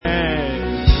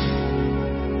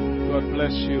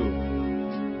bless you.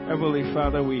 Heavenly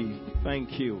Father, we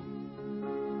thank you.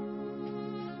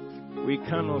 We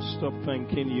cannot stop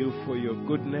thanking you for your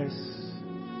goodness,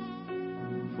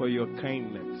 for your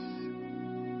kindness.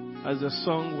 As the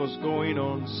song was going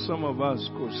on, some of us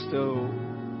could still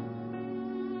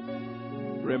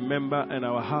remember, and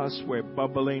our hearts were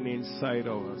bubbling inside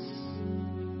of us.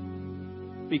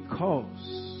 Because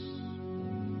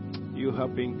you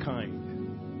have been kind.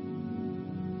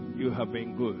 You have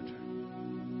been good.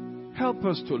 Help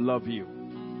us to love you.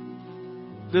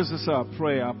 This is our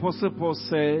prayer. Apostle Paul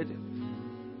said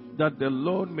that the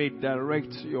Lord may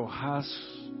direct your hearts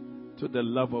to the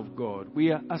love of God.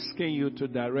 We are asking you to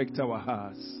direct our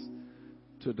hearts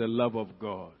to the love of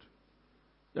God,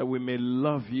 that we may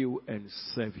love you and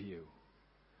serve you.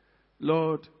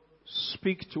 Lord,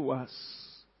 speak to us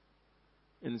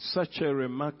in such a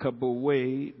remarkable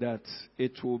way that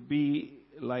it will be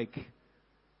like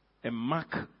a mark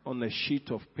on a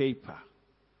sheet of paper.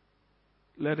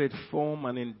 Let it form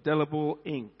an indelible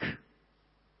ink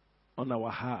on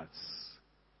our hearts,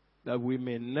 that we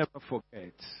may never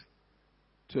forget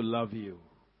to love you.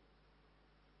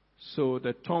 So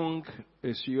the tongue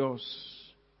is yours,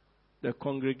 the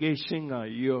congregation are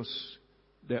yours,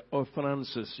 the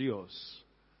utterance is yours.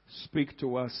 Speak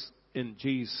to us in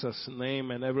Jesus' name.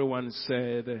 And everyone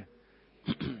said,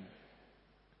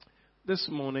 this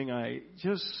morning I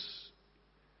just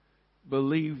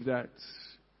believe that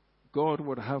God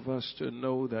would have us to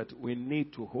know that we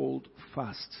need to hold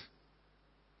fast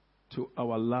to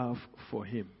our love for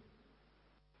Him.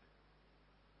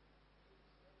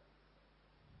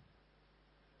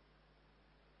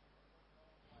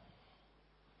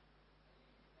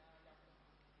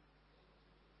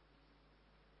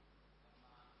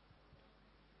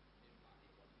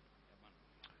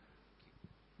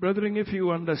 Brethren, if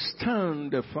you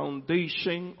understand the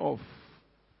foundation of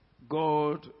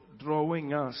God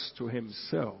drawing us to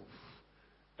Himself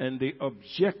and the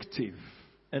objective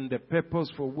and the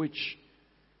purpose for which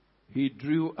He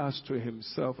drew us to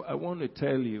Himself, I want to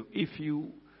tell you, if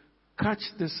you catch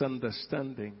this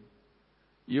understanding,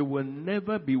 you will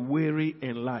never be weary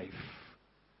in life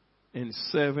in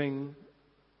serving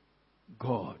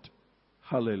God.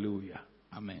 Hallelujah.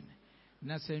 Amen.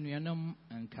 Nasa nuanom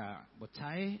anka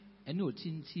botae ene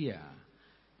otinti a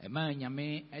ema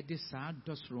nyame ede saa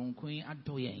dosronkun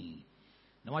adoyen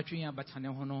na watwen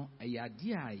abatane ho no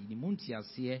ayade a ni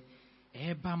muntiase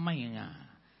eba man a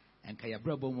anka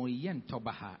yabrabo mo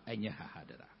yentoba ha enye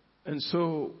hahadara. And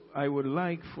so I would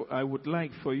like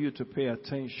for you to pay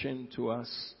attention to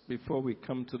us before we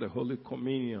come to the Holy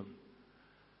Communion.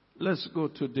 Let's go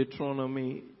to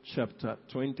Deuteronomy chapter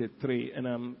 23, and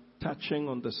I'm touching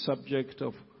on the subject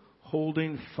of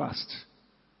holding fast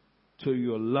to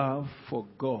your love for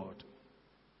God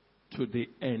to the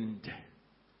end.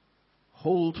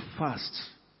 Hold fast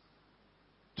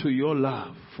to your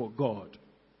love for God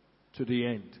to the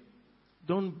end.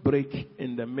 Don't break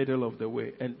in the middle of the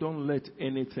way, and don't let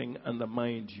anything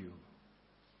undermine you.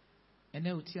 And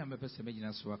now, Tia Mepesa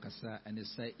Megina Swakasa, and they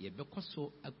say,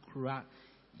 Yebekoso Accra,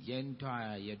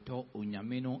 Yenta, Yeto,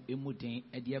 Unyamino, Imudin,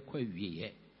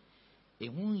 Ediaqua,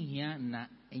 Ehunya na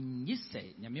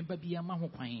enyise nyamemba bia ma ho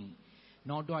kwan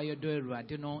na odo ayedo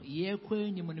awurade no ye kwa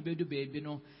nyim no bedu beebi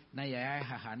no na ya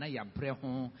haha na ya bre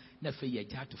ho na fe ya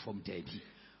jatu fom dabi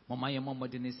mama ye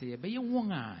momode ne se ye be ye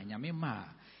won a nyamema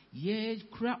ye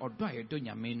kura odo ayedo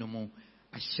nyame no mu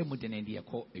ahyemu de ne de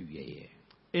ekọ awieye.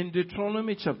 In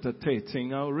Deuteronomy chapter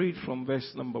 13, I'll read from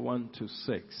verse number 1 to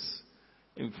 6.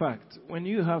 In fact, when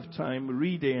you have time,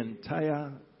 read the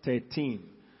entire 13.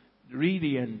 Read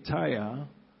the entire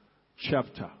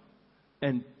chapter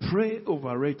and pray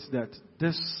over it that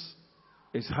this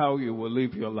is how you will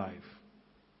live your life.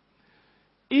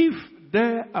 If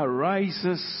there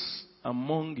arises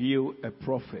among you a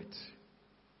prophet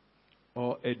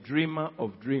or a dreamer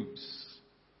of dreams,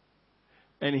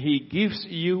 and he gives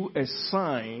you a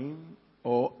sign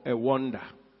or a wonder,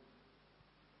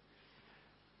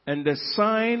 and the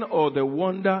sign or the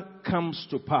wonder comes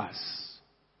to pass,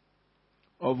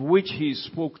 of which he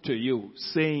spoke to you,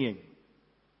 saying,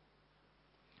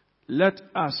 let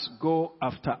us go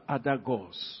after other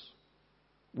gods,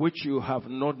 which you have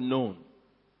not known.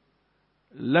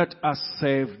 Let us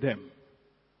serve them.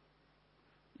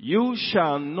 You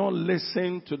shall not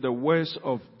listen to the words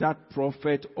of that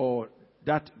prophet or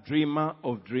that dreamer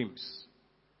of dreams.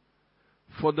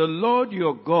 For the Lord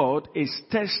your God is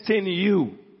testing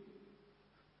you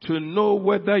to know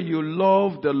whether you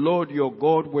love the Lord your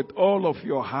God with all of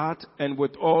your heart and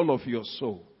with all of your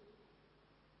soul.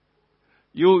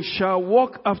 You shall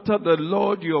walk after the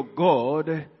Lord your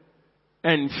God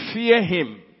and fear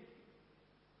Him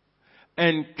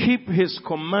and keep his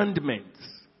commandments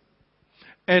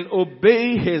and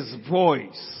obey his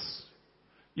voice,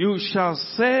 you shall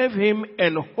serve him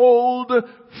and hold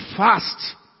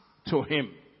fast to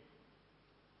him.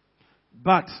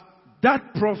 But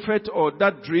that prophet or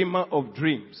that dreamer of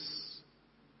dreams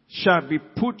shall be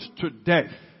put to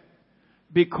death,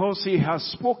 because he has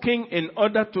spoken in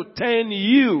order to turn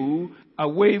you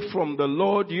away from the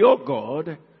Lord your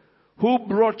God, who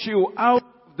brought you out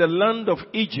of the land of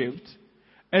Egypt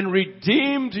and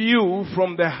redeemed you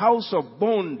from the house of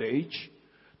bondage,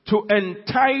 to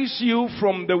entice you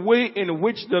from the way in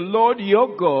which the Lord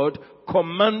your God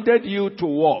commanded you to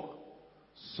walk.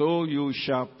 So you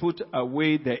shall put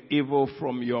away the evil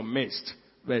from your midst.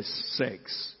 Verse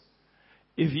 6.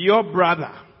 If your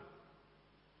brother,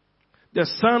 the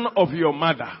son of your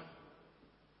mother,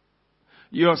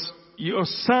 your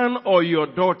son or your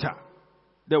daughter,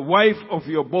 the wife of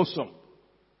your bosom,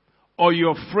 or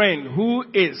your friend who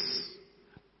is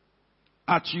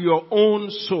at your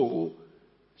own soul,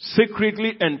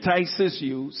 secretly entices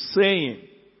you, saying,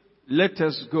 let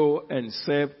us go and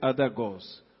serve other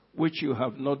gods, which you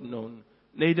have not known,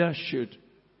 neither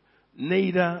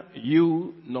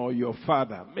you nor your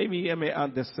father. Maybe I may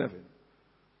add the 7.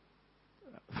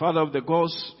 Father of the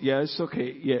gods, yes,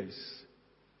 okay, yes.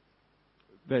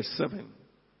 Verse 7.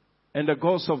 And the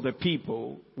gods of the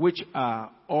people, which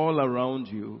are all around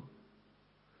you,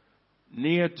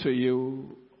 near to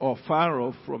you or far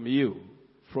off from you,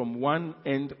 from one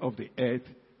end of the earth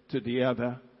to the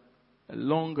other,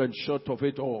 long and short of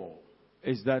it all,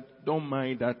 is that don't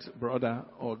mind that brother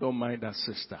or don't mind that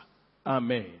sister.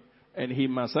 Amen. And he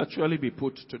must actually be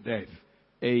put to death.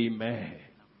 Amen.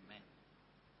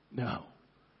 Now,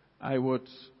 I would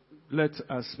let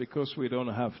us, because we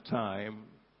don't have time,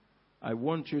 I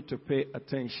want you to pay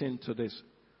attention to this.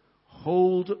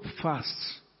 Hold fast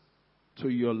to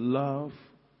your love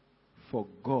for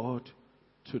God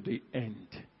to the end.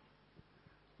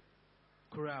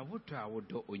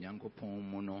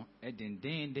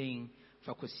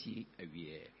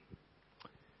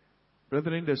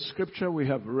 Brethren, the scripture we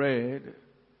have read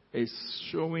is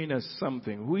showing us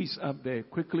something. Who is up there?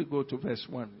 Quickly go to verse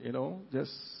 1,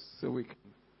 just so we can.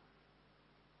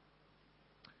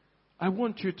 I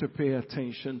want you to pay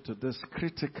attention to this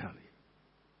critically.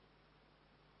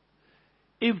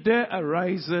 If there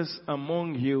arises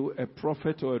among you a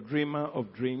prophet or a dreamer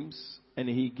of dreams, and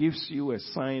he gives you a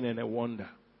sign and a wonder,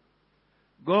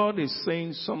 God is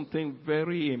saying something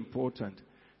very important.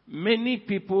 Many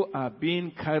people are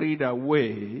being carried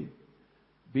away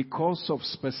because of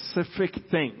specific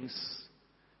things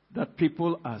that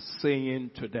people are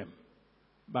saying to them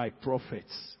by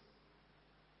prophets.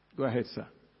 Go ahead, sir.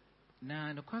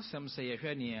 Na no kwasam say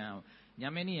yehwe ne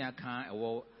nyame ya kan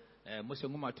ewo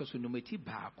mosenguma toso no meti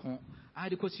ba ko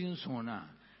ade kosi nson na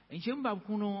enjem ba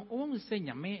ko no won se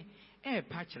nyame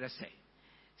pa kire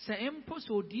se empo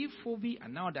so difo bi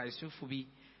ana odaisefo bi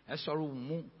esoro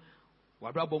mu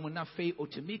wabrabo mu na fei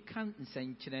otumi kan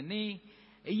nsankyerene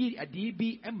eyi ade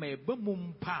bi ema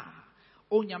ebamum pa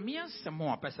onyame asem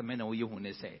o apeseme na oyehu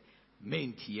ne se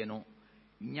mentie no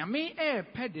nyame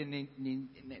pede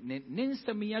ne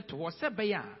nsem ya to sebe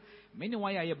ya meni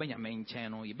wa ya banyame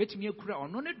nchen no yebetumi akura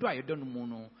ono ne do ayedo no mu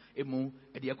no emu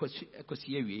ede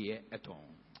akosi awie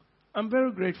eton. I'm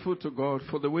very grateful to God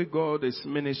for the way God is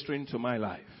ministering to my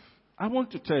life. I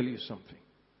want to tell you something.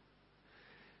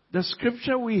 The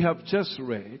scripture we have just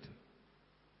read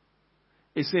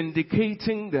is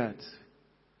indicating that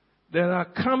there are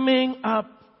coming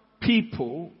up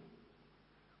people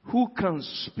who can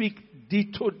speak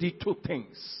ditto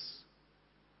things.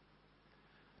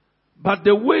 But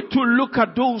the way to look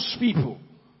at those people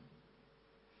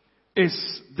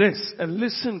is this, and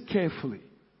listen carefully.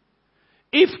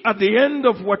 If at the end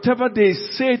of whatever they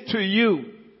say to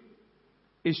you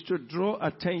is to draw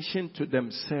attention to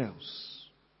themselves,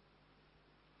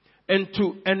 and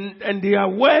their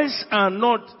words are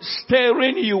not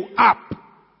stirring you up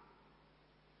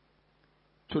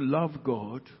to love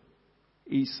God,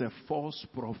 is a false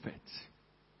prophet.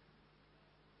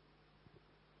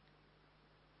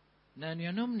 Na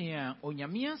nuanom nia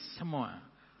onyamia samoa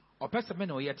opesa me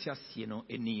na oyete asie no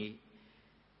enie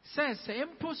se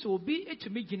empo so obi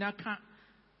etumi gina ka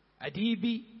ade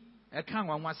bi eka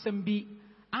nwanwasem bi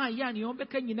aya ne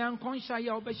obeka nyina nkonsha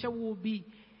ya obehye wo bi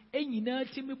enyina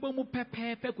timi bomu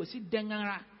pepepe kosi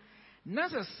denara na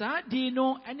sa di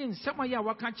no ene nsema ya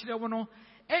waka kire wo no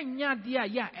enya de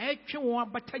ya etwe wo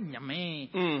abata nyame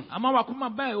ama wakoma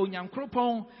ba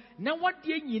onyankropon na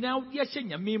wode nyina wode hye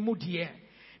nyame mu de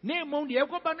na emo de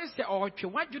ekoba ne se otwe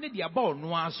wadwene de aba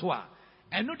onu aso a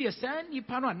And no, dear son, you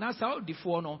pano and nasa out the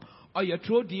phone or your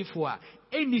true D4.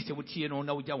 Any say what you know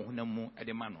now, no at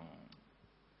the man.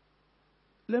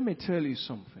 Let me tell you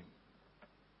something.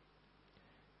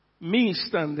 Me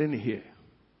standing here,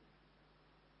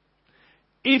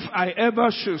 if I ever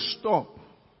should stop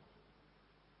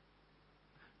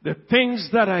the things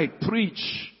that I preach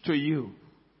to you,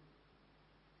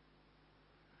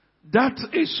 that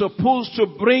is supposed to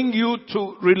bring you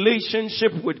to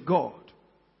relationship with God.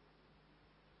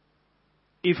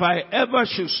 If I ever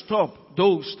should stop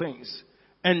those things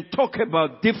and talk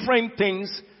about different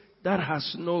things that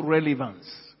has no relevance,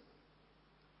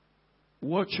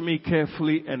 watch me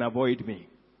carefully and avoid me.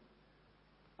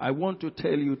 I want to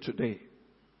tell you today,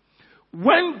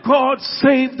 when God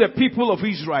saved the people of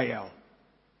Israel,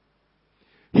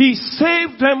 He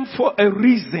saved them for a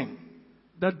reason,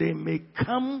 that they may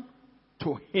come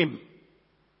to Him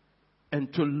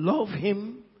and to love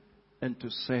Him and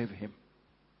to serve Him.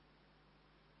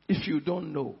 If you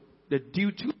don't know, the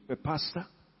duty of a pastor,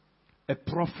 a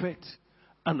prophet,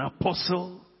 an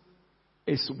apostle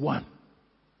is one: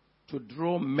 to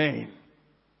draw men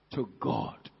to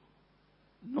God,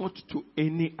 not to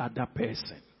any other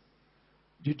person.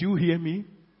 Did you hear me?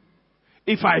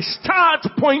 If I start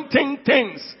pointing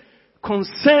things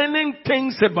concerning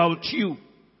things about you,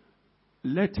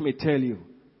 let me tell you,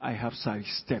 I have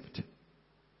sidestepped.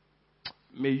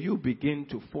 May you begin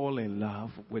to fall in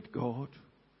love with God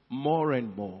more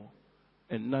and more,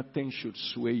 and nothing should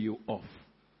sway you off.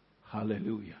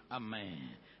 Hallelujah. Amen.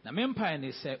 Na mempa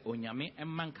ne se onyame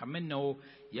emmanka me no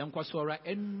yenkosora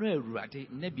ennu awurade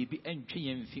na bibi entwe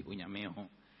yemfi onyame ho.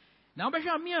 Na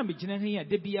obehwa me a megina he ya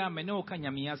de bia me ne oka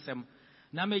nyame asem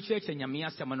na me cheche nyame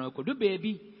asem no kodu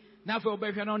beebi na fa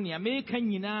obehwa no ne me ka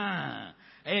nyina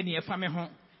ne efa me ho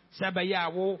se ba ya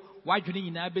wo wadwene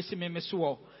nyina besi me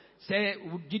so se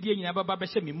gidie nyina baba be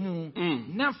se me mu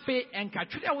na fe enka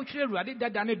twere wo twere awurade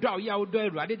dada ne do ya wo do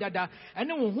awurade dada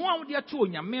ene wo ho a wo de to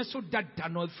onyame so dada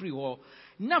no afiri ho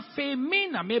na fe me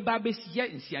na me ba be sia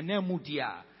nsiana mu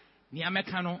dia ni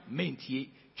ameka no mentie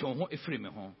twon ho efiri me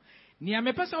ho ni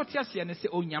amepesa otiasia ne se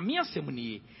onyame asem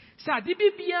nie se ade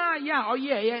bibia ya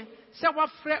oyeye se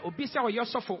wafre obi se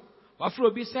oyosofo wafre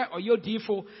obi se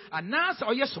oyodifo anase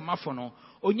oyesomafo no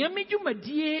onyame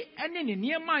dwumadie ene ne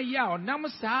niema ya onam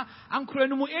saa ankora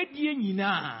no mu edie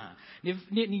nyina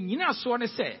ne nyina so ne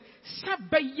se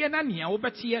sabaye na ne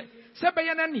obete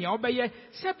sebeye na ne obeye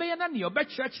sebeye na ne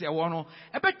obekyerɛkyerɛ wo no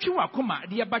ebetwi wakoma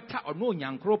de yebata ono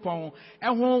onyankropɔn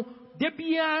ɛho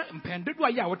debia mpendodo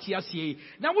aya wote asie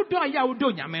na wodo aya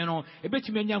wodo nyame no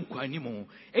ebetumi anya nkwani mu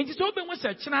enti so obenwu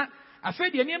se kyena afa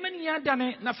de niam ni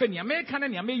adane na fa niam eka na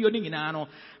niam eyo ni nyina no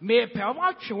me pe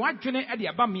watwe wadwene e de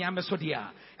aba me ameso de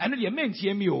a eno de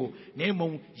mentie mi o na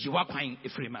emom yiwa kwan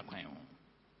efiri makwan ho.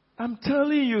 I'm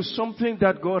telling you something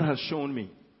that God has shown me.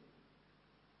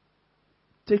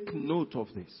 Take note of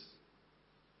this.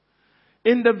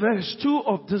 In the verse 2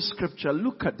 of this scripture,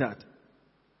 look at that.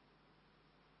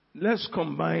 Let's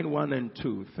combine 1 and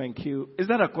 2. Thank you. Is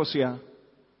that Akosia?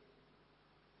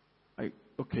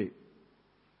 Okay.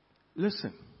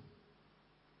 Listen.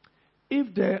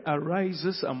 If there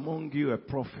arises among you a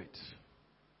prophet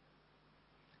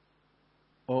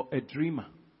or a dreamer,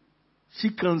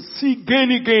 she can see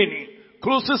gainy,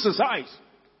 closes his eyes.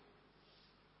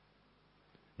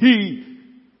 He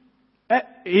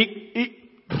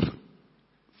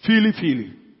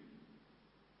feely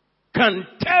can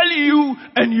tell you,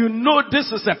 and you know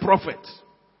this is a prophet.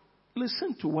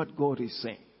 Listen to what God is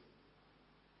saying.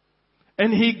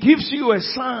 And He gives you a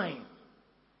sign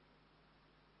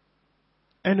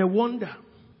and a wonder.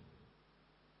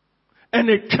 And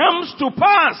it comes to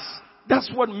pass.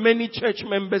 That's what many church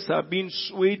members are being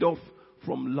swayed off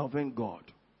from loving God.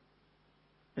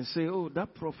 And say, oh,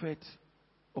 that prophet,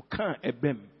 Okan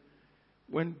Ebem.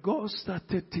 When God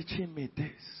started teaching me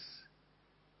this,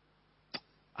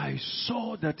 I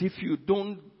saw that if you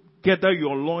don't gather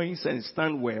your loins and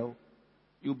stand well,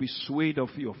 you'll be swayed off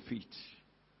your feet.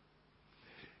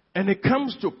 And it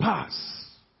comes to pass.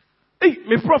 Hey,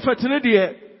 my prophet,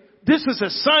 this is a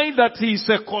sign that he's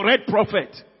a correct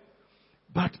prophet.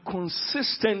 But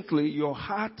consistently, your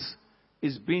heart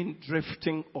is being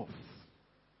drifting off.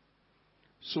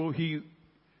 So he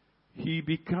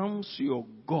becomes your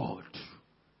God.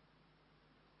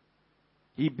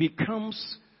 He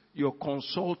becomes your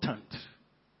consultant.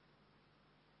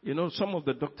 You know, some of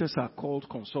the doctors are called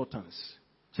consultants.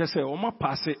 Just say, "Oma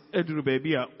pass it, Edru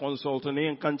baby, a consultant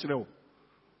in country."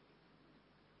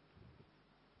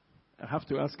 I have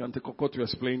to ask Auntie Coco to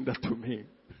explain that to me.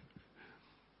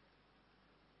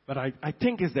 But I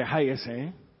think it's the highest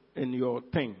in your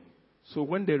thing. So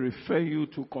when they refer you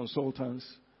to consultants,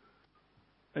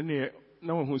 and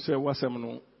no one who say what's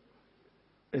no,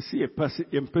 I see a person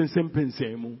in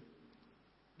pensem.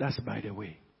 That's by the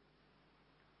way.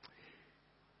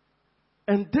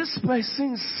 And this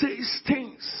person says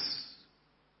things.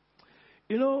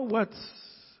 You know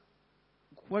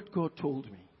what God told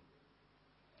me?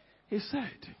 He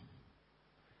said,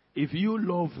 if you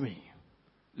love me,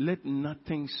 let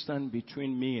nothing stand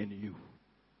between me and you.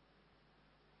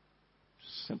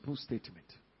 Simple statement.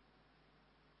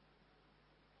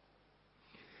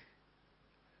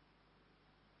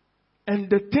 And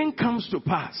the thing comes to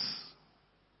pass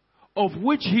of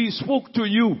which he spoke to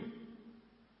you.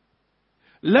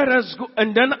 Let us go.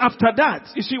 And then after that,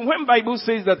 you see, when Bible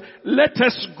says that, let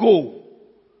us go.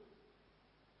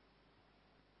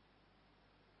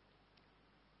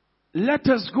 Let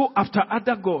us go after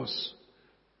other gods.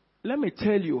 Let me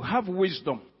tell you, have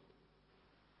wisdom.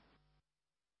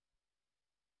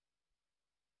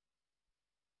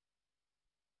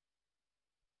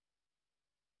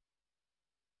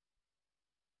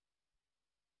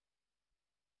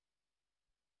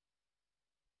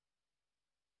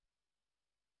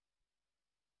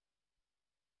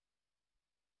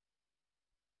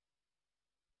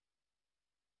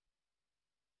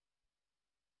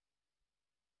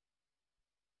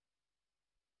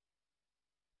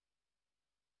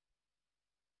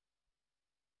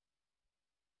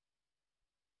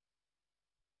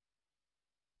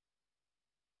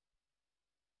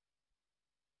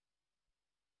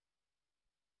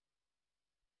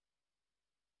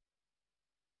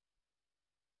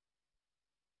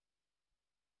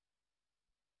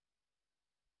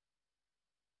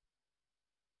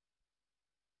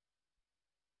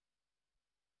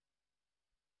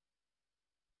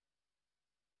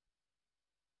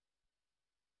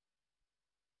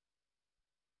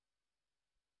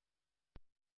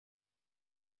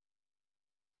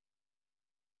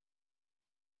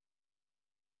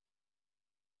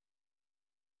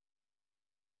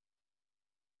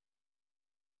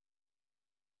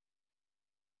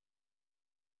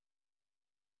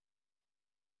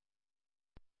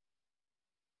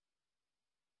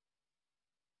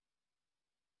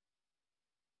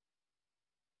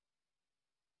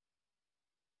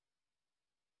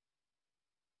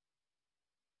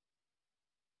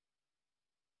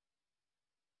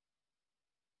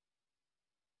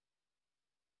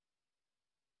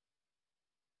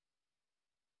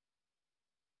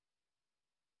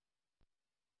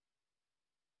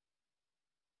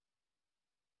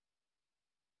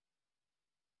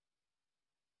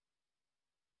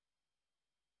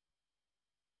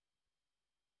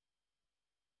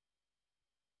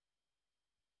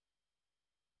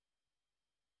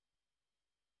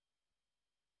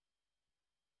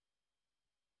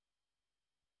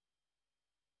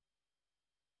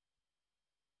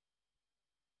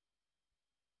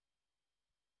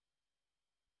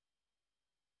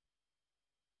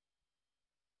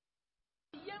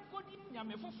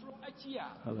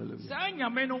 Hallelujah.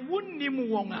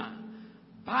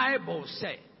 Bible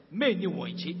say, many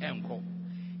wonchi enko.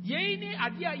 Yeni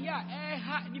adia ya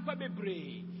eha nipa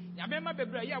bebre. Nyamema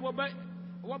bebre ya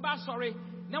woba sorry.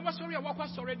 Na wa sorry wakwa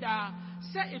sorry da.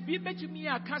 Say ebi betumi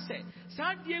aka say,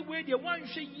 Sunday we de one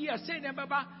year say na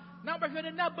baba. Na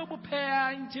bahwe na babu pe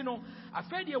nti no.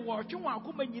 Afa de wo twe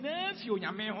akoma nyina fi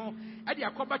onyame ho. E de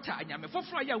akobata anyame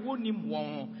foforo ya wonim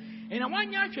won. Ena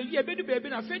wanya ahwe yi ebedu bebe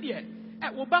na afa de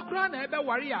Wobakura na ebe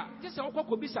wari a je se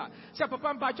okoko bisa se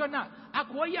papa mpacho na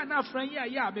akoyi na afran yi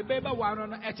a me beba waro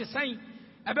no etesan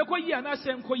ebe koyi na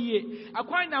se nkoyi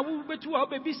akwan na wo betu a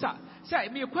obebisa se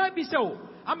me kwa bisa o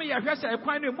ama ya hwe se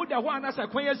akwan no muda ho ana se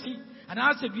kwan asi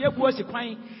ana se dua bu asi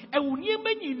kwan ewunie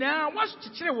manyina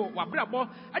wachichire wo wabrabo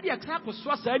ade aksa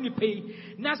koso asa nipai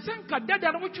na senka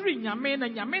dada no wotwiri nyame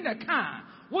na ka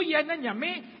wo ye na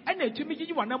nyame na etumi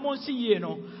gigi wana monsi ye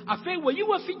no afei wo yi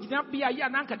wo fi gina bia ya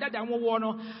na nka dada wo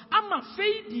no ama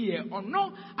fei die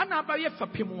ono ana ba ye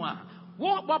fapemu a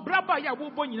wo braba ya wo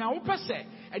bo nyina wo pese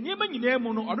eniema nyina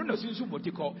mu no ono na sunsu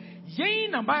botiko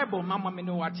yen na Bible mama me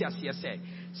no wate ase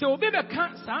se obi be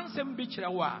ka sansem bi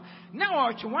kire wo a na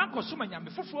o twe wan koso ma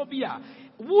nyame foforo bi a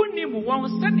wo ni mu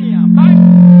won sane a Bible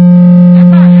e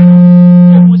ba ya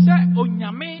no mo se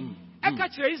onyame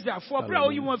catch Israel for bro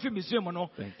you want to museum no.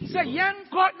 Say young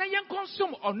God na young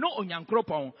consume or no on young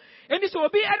cropon. And this will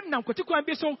be Adam Kotiku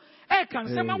be so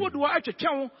can some would watch a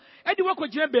chow. Eddie Wako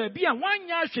Jembe be a 1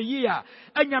 year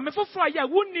and Yamefo Fire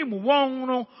wouldn't him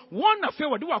one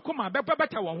affair do a come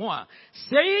better one.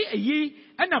 Say ye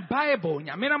and a Bible,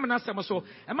 Yamena Manasamaso,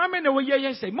 and my men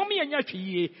away say, Mommy and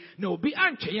Yachi, no be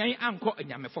Anche, Uncle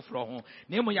and Yamefo Fro,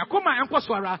 Nemo Yakoma and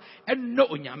Quaswara, and no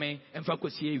Yame and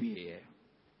Facosi.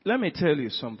 Let me tell you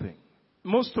something.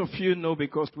 Most of you know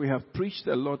because we have preached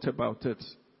a lot about it.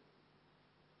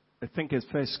 I think it's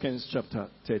 1 Kings chapter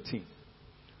 13.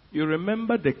 You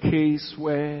remember the case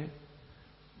where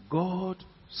God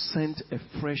sent a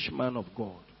fresh man of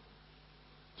God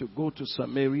to go to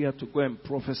Samaria to go and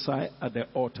prophesy at the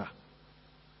altar.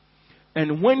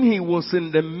 And when he was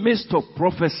in the midst of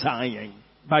prophesying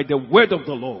by the word of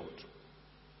the Lord,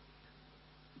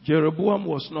 Jeroboam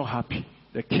was not happy,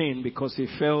 the king, because he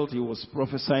felt he was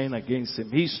prophesying against him.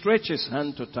 He stretched his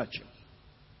hand to touch him.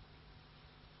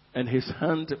 And his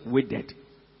hand withered.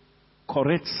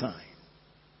 Correct sign.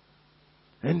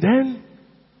 And then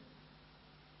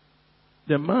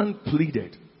the man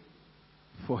pleaded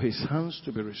for his hands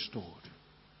to be restored.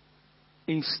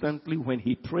 Instantly when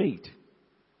he prayed,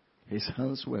 his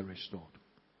hands were restored.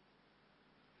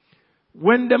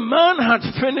 When the man had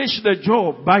finished the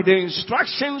job by the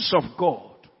instructions of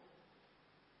God,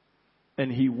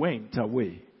 and he went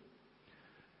away,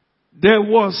 there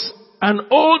was an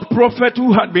old prophet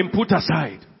who had been put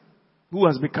aside, who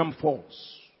has become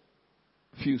false.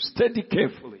 If you study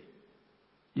carefully,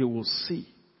 you will see.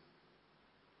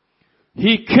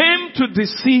 He came to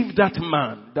deceive that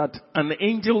man, that an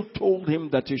angel told him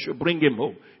that he should bring him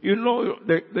home. You know,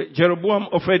 Jeroboam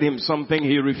offered him something,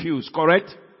 he refused, correct?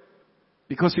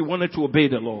 Because he wanted to obey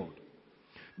the Lord.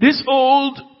 This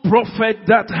old prophet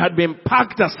that had been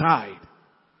packed aside,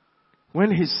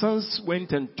 when his sons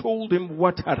went and told him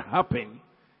what had happened,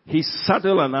 he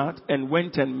saddled an ass and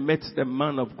went and met the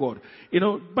man of God. You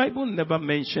know, Bible never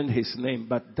mentioned his name,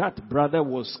 but that brother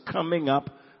was coming up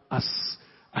as,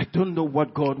 I don't know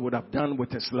what God would have done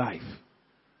with his life.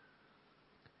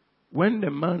 When the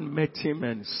man met him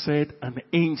and said, an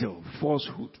angel,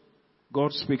 falsehood,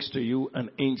 God speaks to you,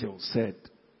 an angel said.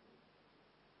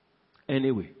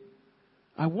 Anyway,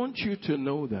 I want you to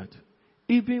know that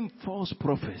even false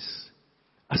prophets,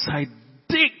 as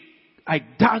I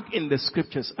dug in the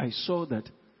scriptures, I saw that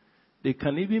they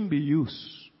can even be used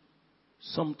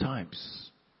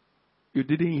sometimes. You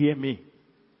didn't hear me.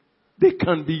 They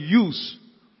can be used.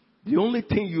 The only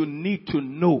thing you need to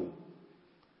know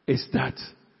is that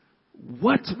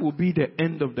what will be the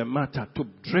end of the matter to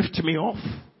drift me off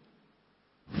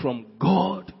from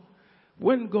God.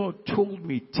 When God told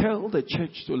me, tell the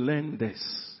church to learn this,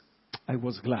 I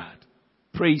was glad.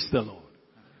 Praise the Lord.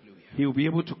 He will be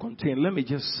able to contain. Let me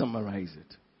just summarize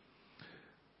it.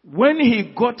 When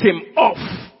he got him off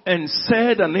and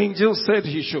said, an angel said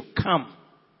he should come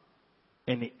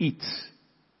and eat.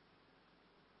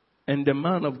 And the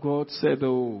man of God said,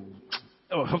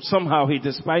 somehow he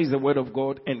despised the word of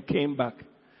God and came back.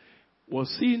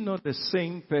 Was he not the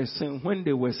same person when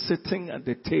they were sitting at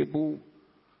the table,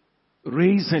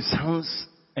 raised his hands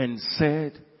and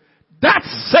said, that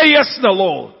saith the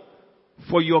Lord,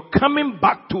 for you're coming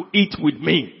back to eat with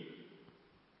me,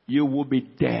 you will be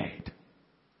dead.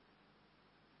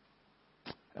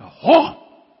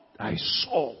 I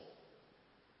saw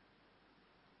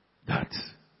that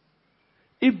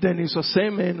if the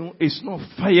Nisoseme is not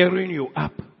firing you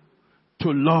up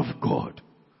to love God,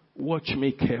 watch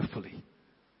me carefully.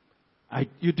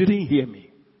 You didn't hear me.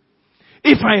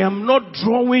 If I am not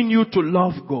drawing you to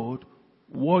love God,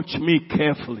 watch me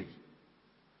carefully.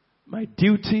 My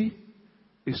duty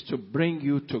is to bring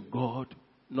you to God,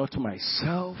 not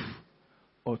myself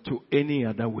or to any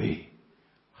other way.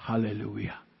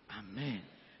 Hallelujah. Amen.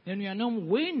 Then you know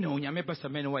we know nyame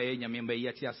pasamen wa nyame mba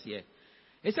yati ase.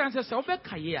 Esa nse se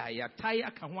obeka ye ya tai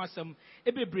aka ho asem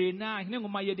ebebre na hene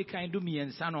ngoma ye de kan do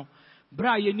miensa no.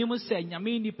 Bra ye nim se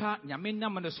nyame nipa nyame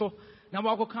nam ne so na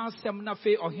wakoka asem na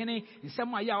fe ohene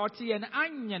nsem aya ote ye na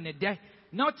anya ne de.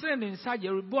 Na otere ne nsa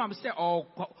Jeroboam se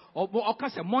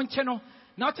okase monche no.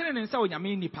 Na otere ne nsa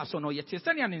onyame nipa so no yete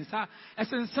sene ne nsa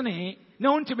esensene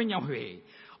na ontimi nya hwe.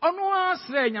 Ono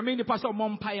asre nyame nipa so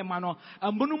mompaye ma no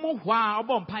ambunu mu hwa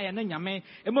obompaye na nyame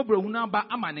emobrohuna ba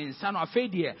ama ne nsa no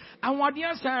afedie anwade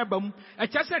asan bam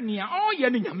ekyase nia oye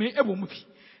ne nyame ebom fi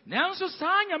nanso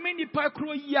saa nyame nipa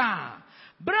kro ya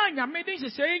bra nyame de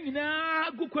hyehyɛ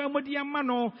nyina gukwan modi ama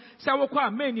no sa wokɔ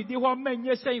amani di hɔ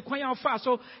manye sɛn kwan afa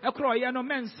so ekro ye no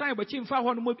mensan bachi mfa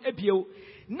hɔ no ebio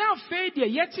na afedie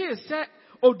yete sɛ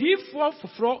odifo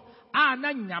foforo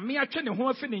na nyame atwe ne ho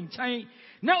afi ne nkyɛn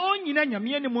na onyina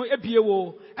nyame animu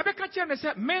ebiewo ebeka kye ne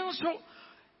sɛ menso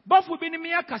bɔfo bi ne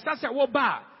me akasa sɛ wo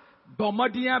ba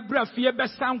bɔmɔden abra fie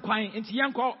bɛsa nkwan nti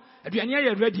yɛnkɔ aduane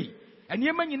yɛ ready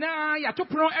ɛniɛma nyinaa yɛato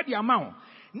pono ɛde ama wo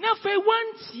na fei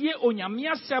wantie onyame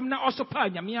asɛm na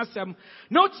ɔsopa nyame asɛm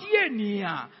na otie ni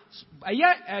a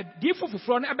ɛyɛ difo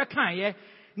foforɔ no ɛbɛka yɛ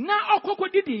na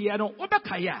okoko didi ye no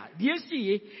obeka ya de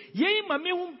sie ye ma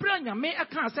me hu bra nyame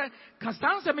aka se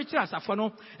kasanse me kira asafo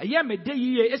no eye me de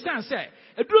yiye esan se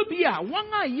eduro bi a won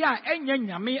a ya enya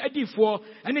nyame adifo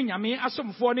ene nyame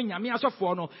asomfo ne nyame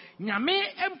asofo no nyame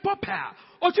empopa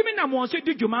otumi na mo se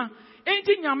di dwuma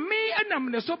enti nyame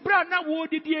enam ne so bra na wo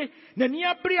didie na ni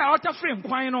abre a otafre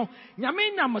nkwan no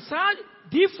nyame nam sa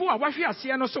difo a wahwe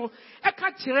ase no so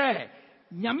eka kire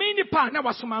nyame ni pa na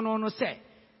wasoma no se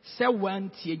se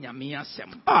wantie nyame asem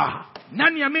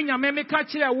na nyame me ka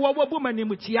kire wo wabu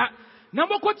manimutia na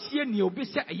mokotie ni obi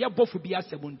se eye bofo bi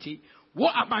asem nti wo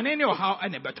amane ne oha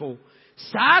ene beto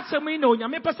saa asem na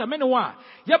onyame pesa me ne wa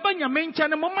ye ba nyame ncha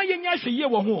ne mama ye nya hweye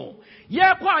wo ho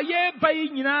ye kwa ye ba yi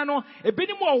nyina no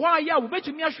ebini mo ho aya wo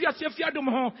betumi ahwe ase afiadom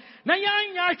ho na ye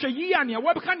anya hweye ya ne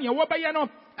wo beka ne wo ba ye no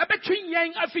ebetwi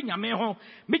yen afi nyame ho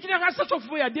megina ha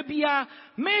sesofo ya de bia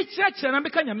me kyerɛkyerɛ na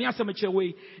meka nyame asɛm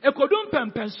kyerɛwe ekodum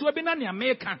pɛmpɛnso bi na ne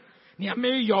ameka ne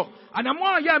ameyo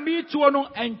anamo ya me tuo no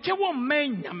enke wo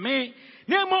men nyame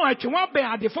ne mo atwe wo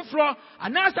bɛn ade foforo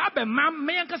anasa abɛ mam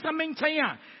me yankasa me nkyɛn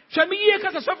a hwɛ me yie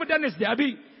kasa sofo Dennis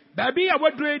Dabi Baby a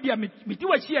wadre dia me di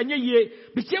wachi anye yie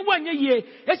bi tie wa anye yie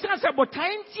esan se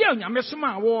botan tie nyame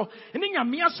soma wo ne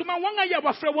nyame asoma won aya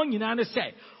wafra won nyina ne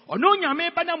se ono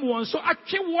nyame banam won so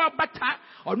atwe wo abata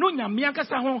ono nyame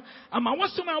akasa ho ama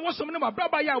wosom ne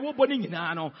mabraba ya wo boni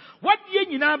nyina no wadie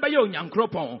nyina ba ya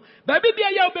onyankropon baby bia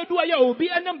ya obedu ya obi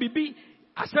anam bibi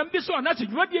asam bi so na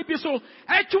tedwuadie bi so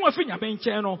atwe wo fi nyame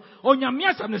nkyɛn no onyame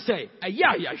asam ne se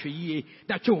aya ya hwe yie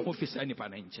da twe wo fi sa nipa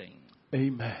na nkyɛn.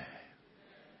 Amen.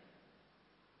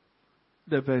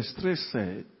 The verse 3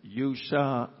 said, you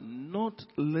shall not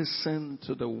listen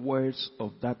to the words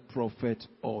of that prophet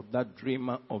or that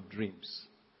dreamer of dreams.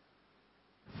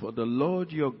 For the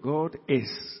Lord your God is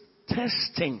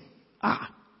testing.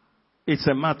 It's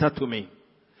a matter to me.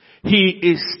 He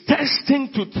is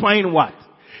testing to find what?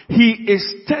 He is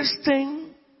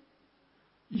testing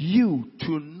you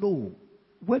to know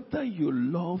whether you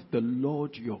love the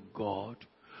Lord your God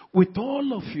with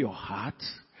all of your heart,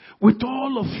 with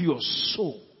all of your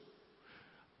soul.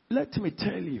 Let me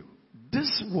tell you,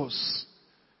 this was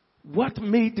what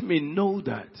made me know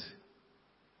that,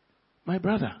 my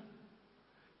brother,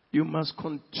 you must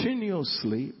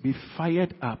continuously be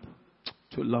fired up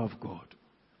to love God.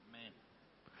 Amen.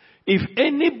 If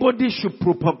anybody should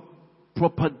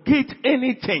propagate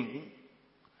anything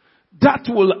that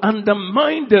will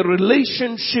undermine the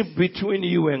relationship between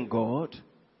you and God,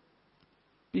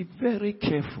 be very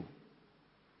careful.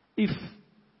 If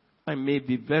I may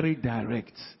be very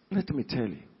direct, let me tell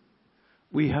you,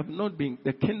 we have not been,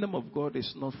 the kingdom of God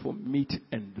is not for meat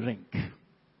and drink.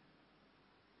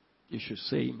 You should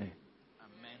say amen.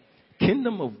 Amen.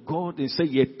 Kingdom of God is say,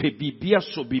 you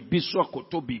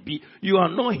are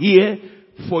not here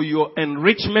for your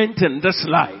enrichment in this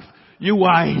life. You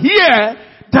are here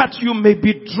that you may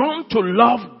be drawn to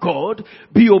love God,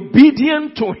 be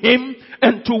obedient to Him,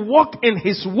 and to walk in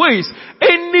His ways.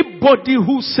 Anybody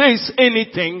who says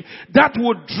anything that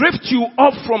would drift you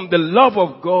off from the love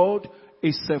of God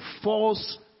is a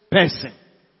false person.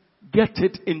 Get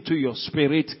it into your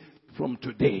spirit from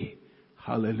today.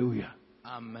 Hallelujah.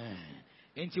 Amen.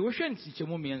 Enti wo hwe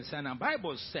ntichemu miensa na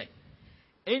Bible say,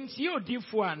 enti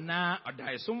odifo ana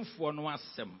odaisomfo no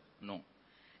asem no.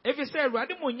 If you say,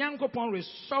 Radi mo nyankopon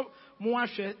resolve mo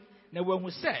ahwe na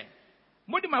wahu se,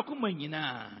 modi makoma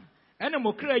nyina, ene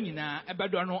mo kra nyina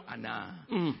ebedo no ana.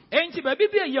 Enti ba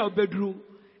bibia ya obeduru,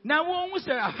 na won hu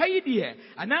se ahayi de,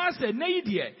 ana se nayi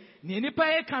de, ne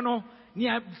nipa e ka no,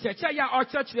 ne checha ya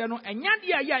ochechire no, enya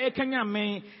de ya e kanya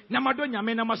me, na mado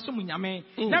nyame na masom nyame,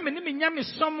 na me ne nyame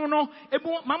som no, ebu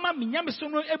mama me nyame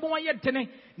som no ebu waye dene.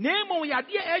 Na emo ya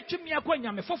de atwumi akwa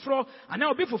nyame foforo ana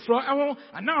obi foforo eho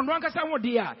ana ono ankasa ho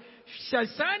de a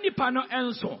hyesani pa no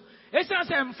enso esa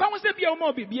se mfa wo se bia wo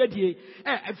ma bibia die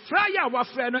fra ya wa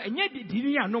fra no enye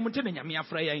didi ya no mte na nyame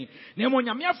afra yan na emo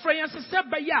nyame afra yan se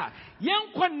ba ya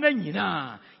yen kwa na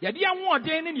nyina ya de anwo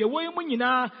oden ne wo yemu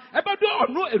nyina ebedo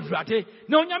ono ewurade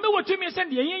na onyame wotumi se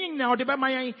de yen nyina ode ba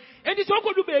mayan enti so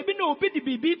kodu bebi na obi di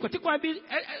bibi kwatikwa bi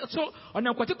so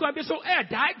ona kwatikwa bi so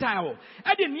dai o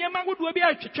de niema godu bi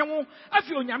atwetwe ho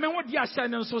afi onyame ho de ahye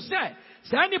ne nso se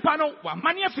saa nipa no wa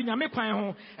mane afi nyame kwan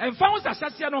ho emfa ho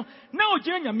sasase no na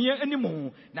ogye nyame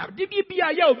animu na de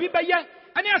bibia ya obi ba ya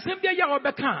ani asem bia ya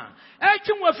obeka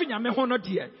etwe wafi nyame ho no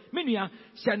de menua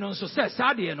hye no nso se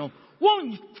saade no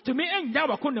won to me enya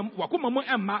wakomamo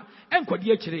emma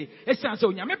enkodi akire esian se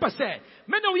onyame pese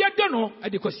me no ye no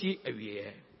adekosi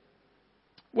awie.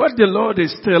 What the Lord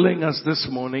is telling us this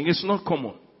morning is not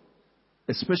common,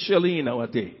 especially in our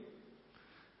day.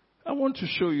 I want to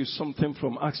show you something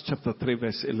from Acts chapter 3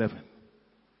 verse 11.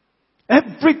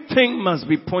 Everything must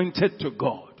be pointed to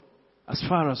God as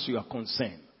far as you are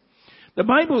concerned. The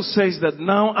Bible says that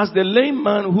now as the lame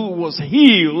man who was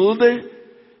healed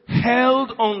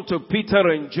held on to Peter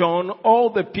and John,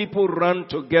 all the people ran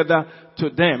together to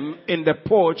them in the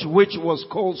porch which was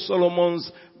called Solomon's,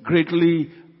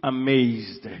 greatly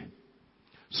amazed.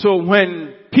 So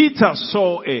when Peter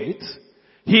saw it,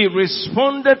 he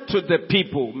responded to the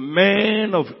people,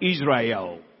 "Men of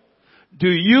Israel,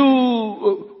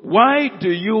 why do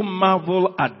you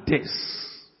marvel at this?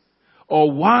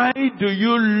 Or why do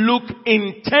you look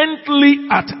intently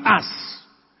at us,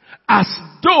 as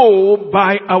though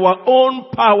by our own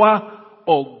power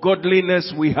or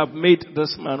godliness we have made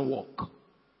this man walk?"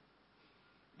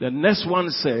 The next one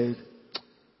said,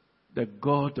 "The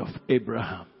God of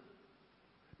Abraham,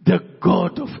 the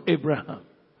God of Abraham,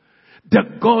 the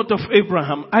God of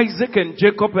Abraham, Isaac and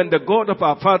Jacob, and the God of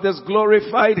our fathers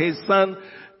glorified his son,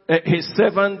 his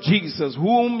servant Jesus,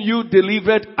 whom you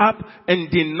delivered up and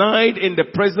denied in the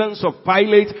presence of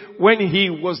Pilate when he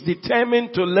was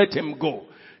determined to let him go."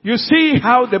 You see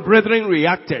how the brethren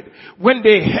reacted. When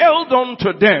they held on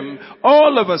to them,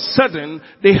 all of a sudden,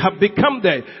 they have become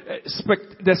the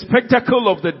spectacle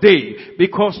of the day,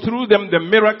 because through them the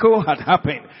miracle had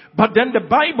happened. But then the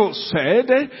Bible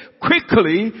said,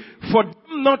 quickly, for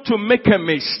them not to make a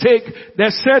mistake, they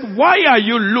said, "Why are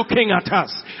you looking at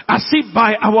us? As if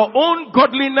by our own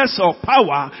godliness or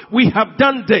power we have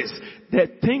done this." The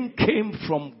thing came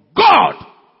from God.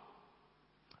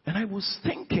 And I was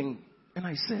thinking, and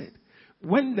I said,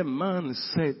 when the man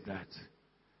said that,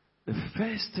 the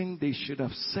first thing they should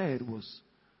have said was,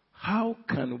 "How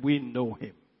can we know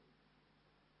him?"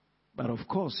 But of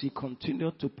course, he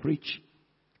continued to preach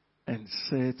and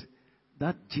said,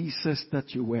 "That Jesus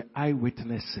that you were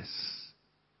eyewitnesses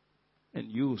and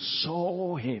you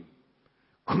saw him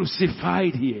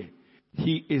crucified here,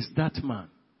 he is that man."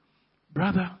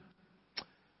 Brother,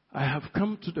 I have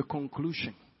come to the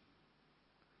conclusion,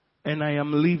 and I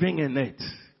am living in it.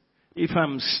 If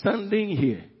I'm standing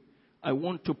here, I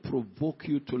want to provoke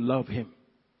you to love him.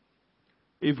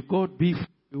 If God be for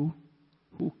you,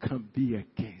 who can be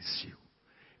against you?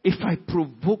 If I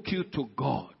provoke you to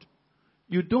God,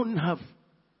 you don't have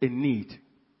a need,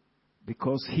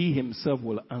 because he himself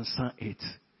will answer it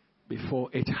before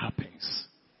it happens.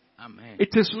 Amen.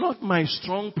 It is not my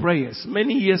strong prayers.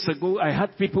 Many years ago, I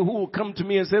had people who would come to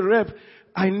me and say, "Rev,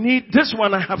 I need this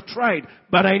one, I have tried,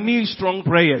 but I need strong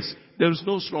prayers." There is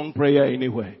no strong prayer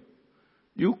anywhere.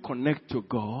 You connect to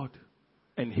God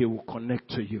and he will connect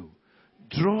to you.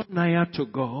 Draw nigher to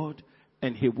God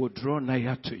and he will draw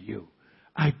nigher to you.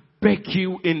 I beg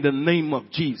you in the name of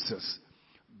Jesus.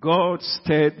 God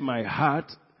stirred my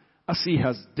heart as he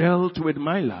has dealt with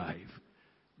my life,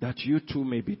 that you too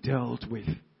may be dealt with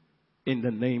in the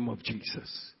name of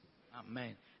Jesus.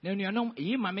 Amen.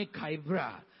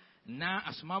 Na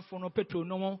asomafo no petro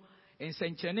no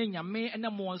ensenkyene nyame na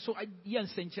mo nso ye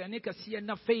ensenkyene kase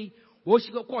na fei wo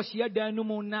shiga ko hye dan no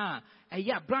mu na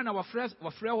eya bra na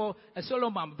wafre ho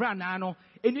Solomon bra na no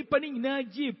enipa ni nyina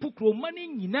gi pukro mani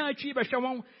nyina twi be hwe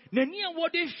won na ni a wo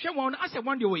de hwe won ase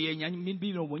won de wo ye nyame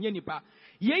bi no wonye nipa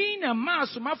ye na ma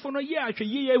asomafo no ye ahwe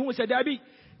ye hu se da bi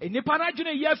enipa na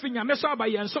dwene ye afi nyame so aba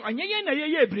ye nso anye ye na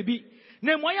ye bribi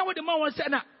na mo ya wo de ma won se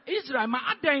na Israel ma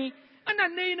adan ana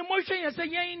nei no mohwe ye se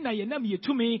yen na ye nam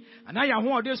yetumi ana ya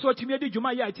ho ode so tumi adi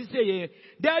dwuma ya ti se ye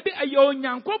da bi ayo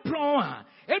nyankopon a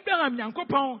Abraham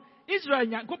nyankopon Israel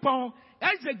nyankopon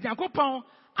Isaac nyankopon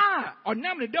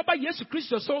onam ne doba Yesu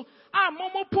Kristo so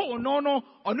momopo no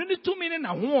ono ni tumi ne na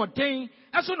ho oden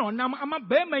eso na onam ama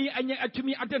ba mai anya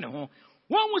atumi ade ne ho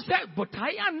won wu se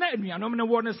botai ana anuanom ne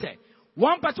wo ne se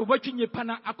won pato batwinye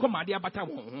pana akomade abata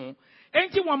wo ho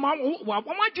enti won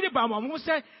adwire ba won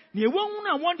se ne won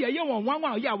na won de ye won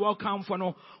wan ya wo kamfo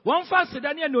no won fa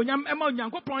seda ne onyam ema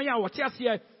onyankopon ya wo te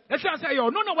ase esa se yo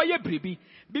no na wa ye bribi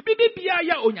bibia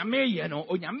ya onyame ye no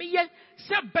onyame ye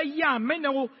se ba ya me ne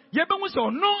wo ye be wo se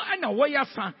no na wo ya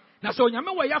fa na so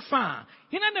onyame wo ya fa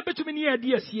hina na betumi ne ye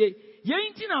de asie ye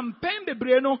enti na mpem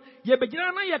bebre no ye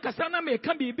begina na ye kasa na me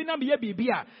ka bibi na me ye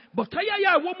bibia but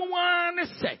ya wo mu wan ne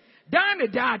se dan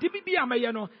di bibi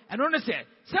amaye no eno ne se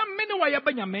me ne wa ye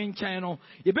ba nyame nkyɛn no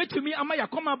ye betumi ama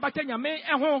yakoma bata nyame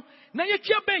ho na ye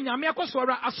twia ba nyame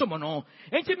akosora asom no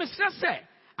enti me sɛ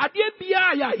Adia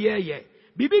Bia ya.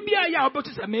 Bibi Bia ya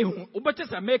obotisa mehu,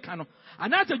 obotisa mekano.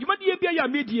 Anata Jumadi Bia ya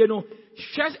mediano.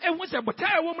 Shes and was a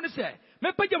bataya woman say.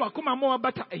 Mepaja wakuma more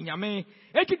bata enyame.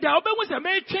 Eti da obe was a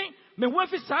making. Me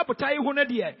wafi sabotai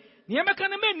hunadia.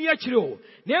 Niamakana men yachiro.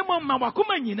 Nemo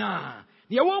mawakuma nyina.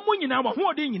 Niawomu nyina wa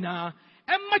huodi nyina.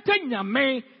 Emmata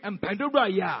nyame empendura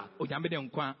ya. Onyamede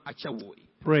nkwa achawo.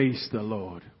 Praise the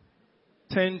Lord.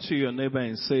 Turn to your neighbor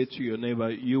and say to your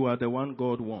neighbor, you are the one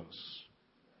God wants.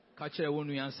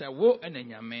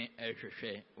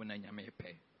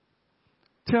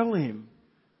 Tell him,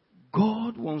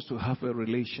 God wants to have a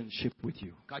relationship with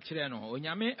you.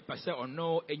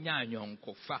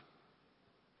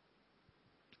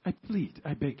 I plead,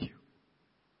 I beg you.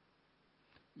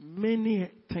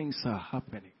 Many things are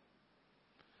happening.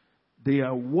 They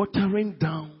are watering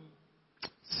down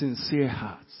sincere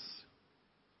hearts.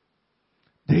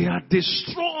 They are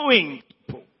destroying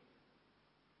people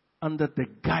under the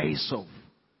guise of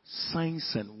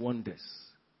signs and wonders.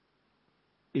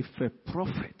 If a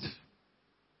prophet,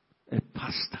 a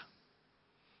pastor,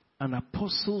 an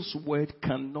apostle's word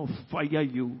cannot fire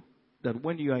you, that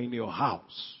when you are in your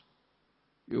house,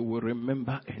 you will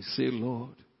remember and say,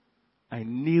 Lord, I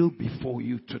kneel before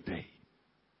you today.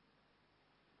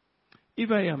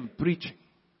 If I am preaching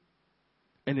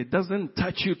and it doesn't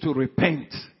touch you to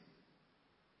repent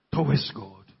towards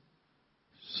God,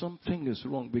 something is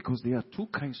wrong, because there are two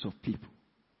kinds of people,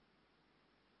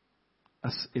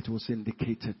 as it was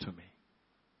indicated to me.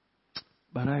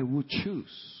 But I would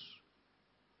choose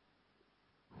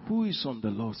who is on the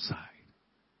Lord's side.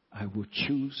 I would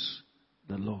choose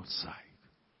the Lord's side.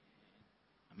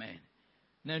 Amen.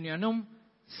 Na nuanom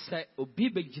se obi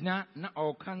begina na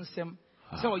okansem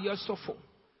se oye sofo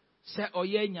se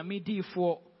oye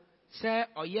nyamedifo se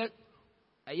oye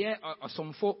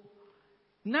osomfo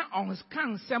na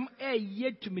onskansem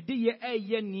eye tumide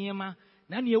eye niema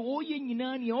na ne oye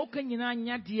nyina ne oka nyina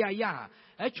nyade aya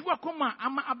atwa koma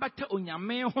ama abata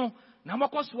onyame ho na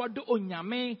makoso do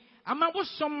onyame ama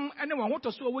bosom ene wo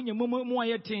hotoso wonyammu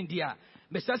aye tendia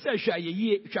besasa hwa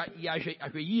yeye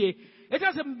ahweye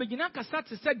etase mbegina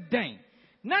kasate se den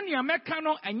na ne ameka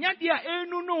no anyade a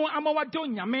enu no ama wado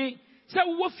nyame se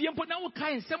wo fie mpo na wo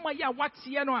kan nsem aye a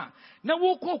watie no a na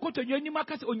wo kokotonyo anim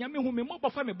akase onyame hu me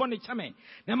mobofa me bone chame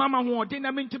na mama hu ode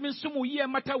na mentumi nsom wo yie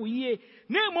mata wo yie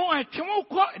na mo atwe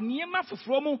ko niema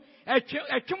foforo mu atwe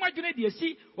adwene de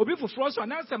asi obi foforo so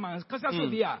na nsem kasa so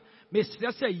bi a me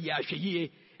stress ya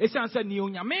hweyie esansa ni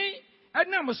onyame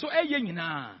enam so eye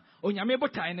nyina onyame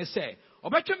botai ne se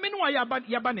obetwe me no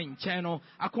yaba ne nchen no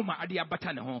akoma ade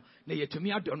abata ne ho na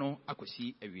yetumi ado no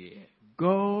akosi awie.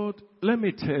 God, let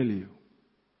me tell you,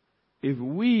 if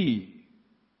we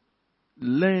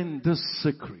learn the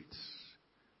secrets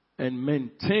and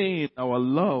maintain our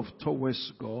love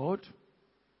towards God,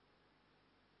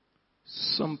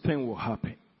 something will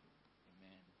happen.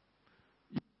 Amen.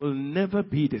 You will never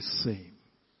be the same.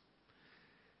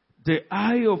 The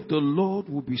eye of the Lord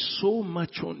will be so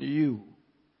much on you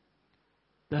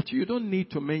that you don't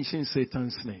need to mention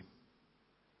Satan's name.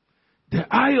 The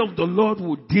eye of the Lord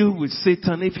will deal with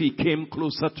Satan if he came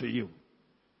closer to you.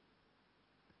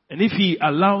 And if he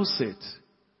allows it,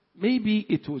 maybe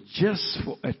it was just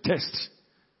for a test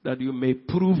that you may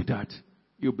prove that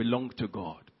you belong to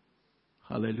God.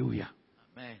 Hallelujah.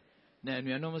 Amen. Na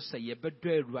nuanom say ye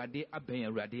bedo Awurade aben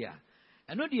Awurade a.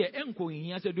 Eno de enko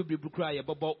hia se do bibukura ye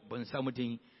bobo bonsam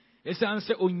din. Esan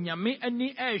se onyame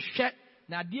ani ehwe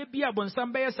na de bia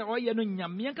bonsam be se oye no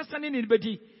nyame nkasa ne ne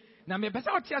bedi. Na me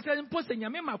pesa otia se mpo se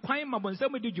nyame makwan ma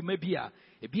bonsam di dwuma bia.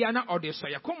 E bia na ode so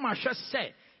ye koma hwe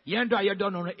se yendo ayedo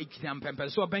no no ekina mpempe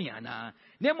so ben yana.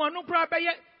 Ne mo no kura be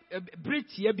ye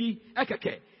britia bi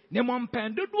ekeke. Ne mo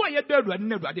mpendo do ayedo Awurade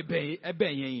na Awurade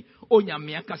ben yen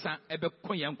onyame nkasa ebe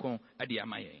koyenkon ade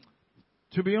amayen.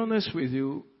 To be honest with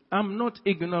you, I'm not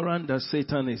ignorant that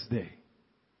Satan is there.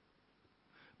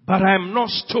 But I'm not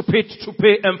stupid to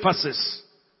pay emphasis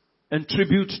and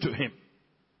tribute to him.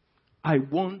 I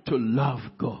want to love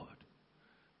God.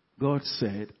 God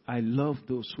said, I love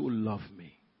those who love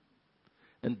me.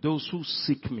 And those who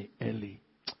seek me early,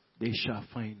 they shall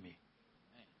find me.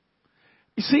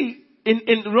 You see,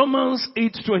 in Romans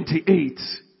 8:28,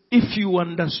 if you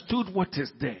understood what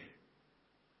is there,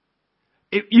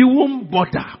 you won't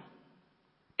bother.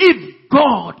 If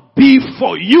God be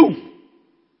for you,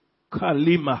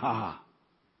 Kalimaha.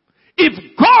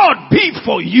 If God be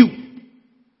for you,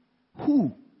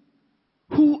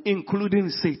 who including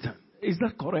Satan? Is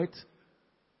that correct?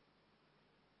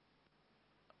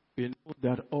 We know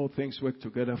that all things work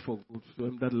together for good to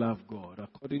them that love God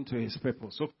according to his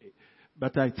purpose. Okay.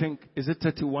 But I think, is it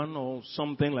 31 or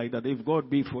something like that? If God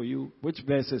be for you, which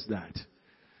verse is that?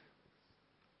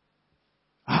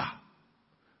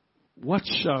 What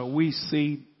shall we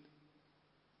say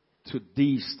to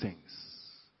these things?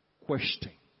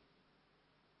 Question.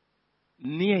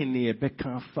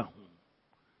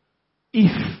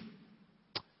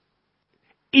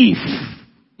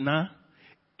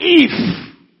 If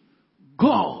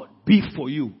God be for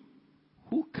you,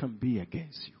 who can be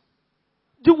against you?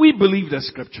 Do we believe the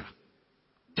scripture?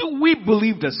 Do we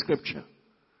believe the scripture?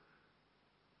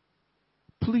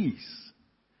 Please.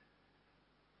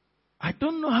 I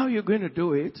don't know how you're going to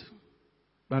do it,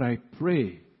 but I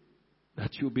pray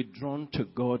that you'll be drawn to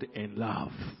God in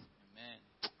love. Amen.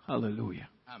 Hallelujah.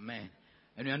 Amen.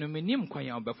 And you know, minim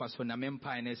kwanya obefaso na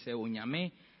mempa ne se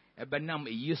onyame ebenam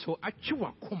eyiso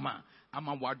atwewa koma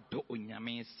ama wado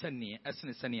onyame sene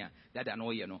esene dada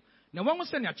no ye no. Na won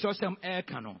sene atwosem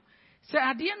eka no. Se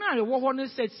ade na rewo ho no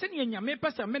se sene nyame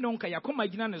pesa me no nka yakoma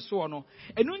gina ne so no.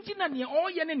 Enu ngina ne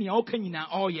oye ne oka nyina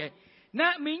oye.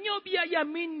 Na menyo bia ya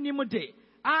minim de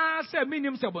se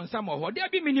minim se bonsam ho de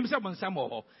bi minim se bonsam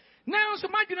ho na so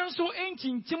madwene so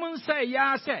enchinchim nsa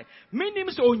ya se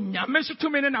minim se onyame so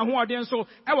tumi ne na ho ode nso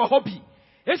e wo hobi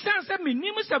esan se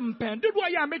minim se mpen dodo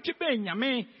ya metwe be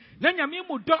nyame na nyame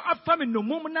mu do afa me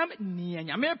nomum na ne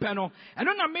nyame pe no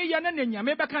eno na me ya na ne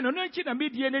nyame beka no no nchi na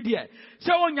medie ne de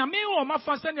se onyame wo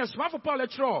mafa se ne smafo Paul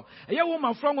tro ye wo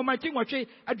manfro ngo matinwatwe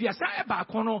aduasa e ba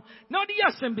kono na ode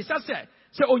ya sembisa se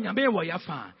onyame wo ya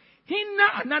fa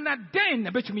hinna anana den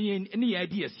na betumi ni ya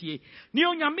di asie ni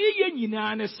onyame ye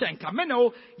nyina ne senka me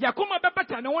no yakoma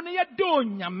bebata ne won ye do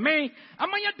nyame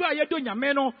amanya do aye do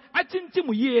nyame no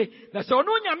atintim ye na se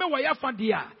ono onyame wo ya fa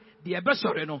dia de ebe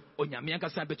sore no onyame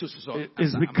ankasa betu so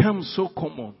it's become so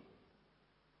common.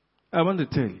 I want to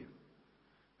tell you,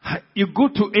 you go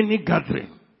to any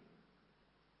gathering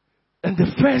and the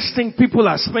first thing people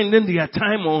are spending their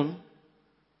time on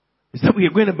is that we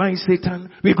are going to bind Satan,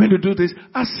 we are going to do this,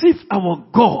 as if our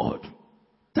God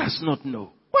does not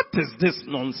know. What is this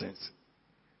nonsense?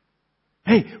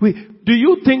 Hey, do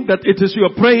you think that it is your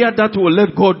prayer that will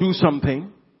let God do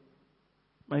something?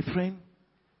 My friend,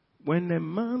 when a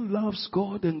man loves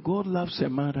God and God loves a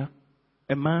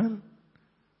man,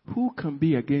 who can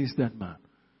be against that man?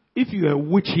 If you are a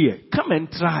witch here, come and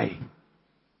try.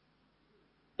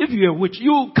 If you are a witch,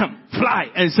 you come, fly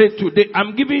and say, today,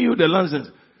 I'm giving you the license.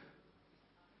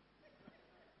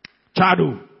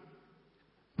 Chadu,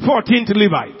 14th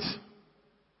Levite,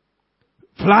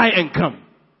 fly and come.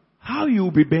 How you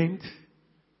will be bent?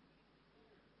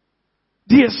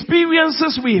 The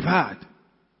experiences we've had.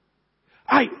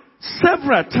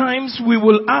 Several times we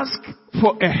will ask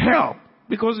for a help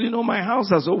because my house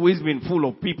has always been full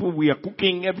of people. We are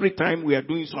cooking every time we are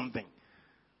doing something.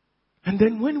 And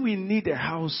then when we need a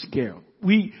house girl,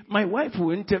 my wife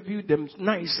will interview them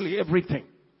nicely, everything.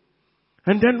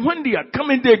 And then when they are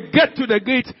coming, they get to the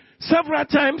gate. Several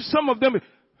times, some of them,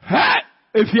 hey,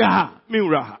 if you are,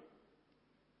 Miraha.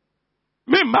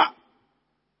 Mimba,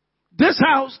 this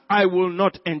house I will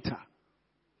not enter.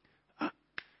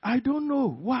 I don't know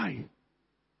why.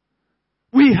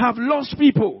 We have lost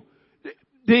people.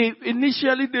 They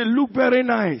initially look very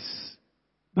nice.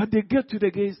 But they get to the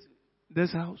gate,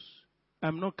 this house,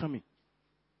 I'm not coming.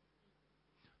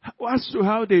 As to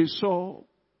how they saw,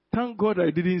 thank God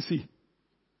I didn't see.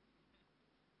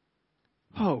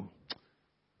 Oh,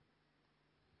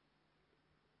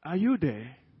 are you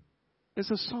there? There's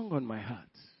a song on my heart.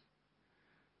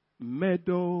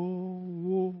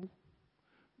 Meadow,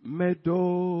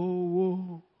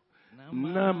 meadow,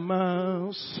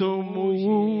 nama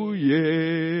sumuye.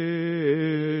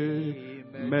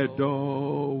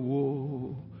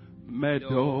 Meadow,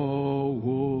 meadow,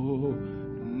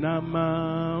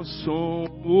 nama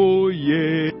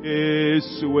sumuye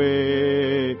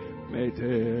swe.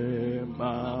 Mete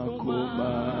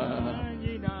makuma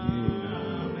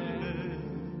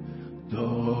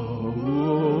do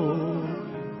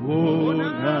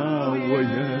wona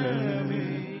woye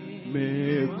me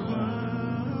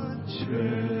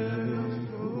kwache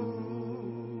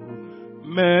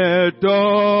me do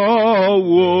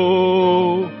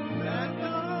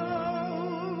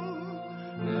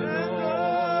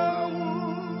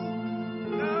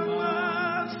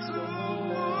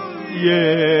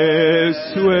yes,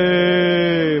 we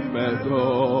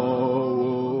meadow,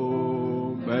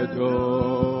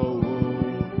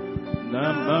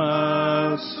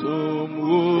 namasum,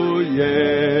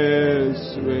 yes,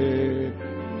 we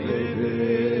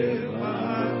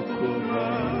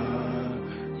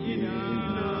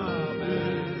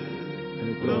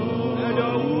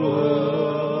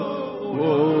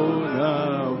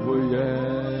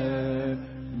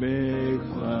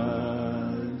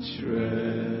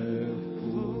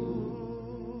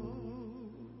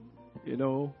You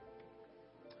know,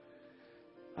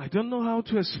 I don't know how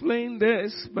to explain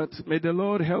this, but may the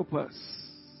Lord help us.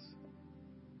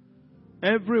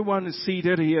 Everyone is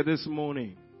seated here this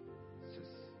morning.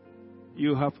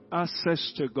 You have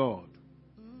access to God.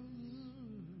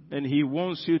 And He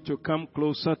wants you to come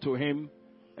closer to Him,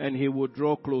 and He will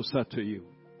draw closer to you.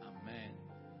 Amen.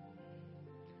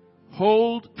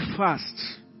 Hold fast.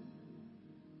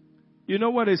 You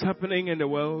know what is happening in the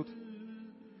world?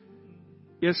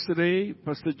 Yesterday,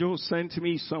 Pastor Joe sent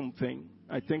me something.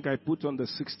 I think I put on the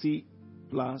 60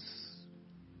 plus.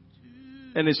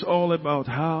 And it's all about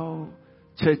how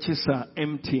churches are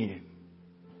emptying.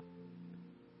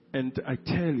 And I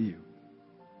tell you,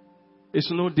 it's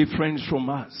no different from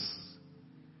us.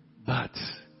 But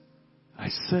I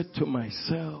said to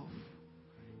myself,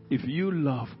 if you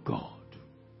love God,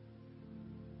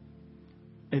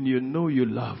 and you know you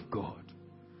love God,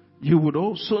 you would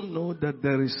also know that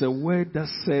there is a word that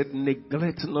said,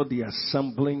 neglect not the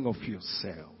assembling of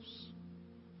yourselves.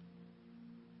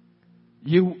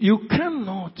 You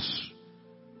cannot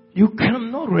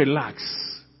relax.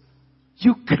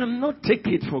 You cannot take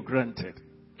it for granted.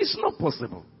 It's not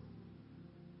possible.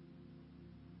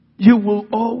 You will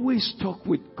always talk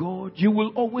with God. You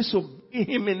will always obey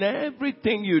Him in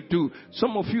everything you do.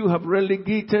 Some of you have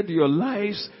relegated your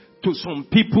lives to some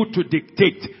people to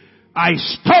dictate. I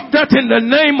stop that in the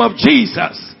name of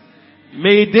Jesus.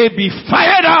 May they be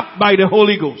fired up by the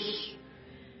Holy Ghost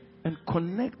and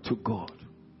connect to God.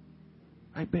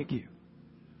 I beg you.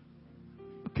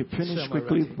 Okay, finish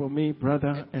quickly for me,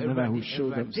 brother, and then I will show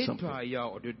them something.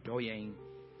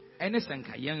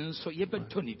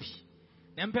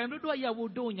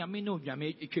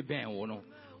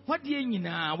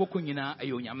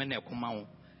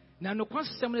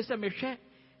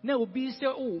 Na obi se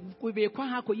we be kwa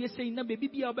ha ko yesei na bebi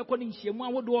bia obekọ ne nhyiemu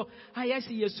awodo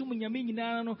ayase yesum nyame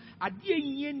nyina no ade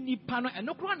yiye nipa no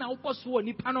enokro na wokọso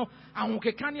nipa no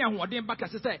ahokeka ne ahoden baka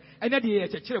se ene de ye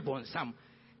chekere bonsam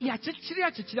ya chekere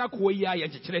akọ yi ya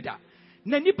chekere da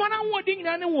na nipa na ahoden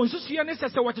nyina ne wonsusu ne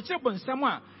se wo chekere bonsam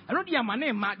a eno de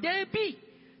amane ma de bi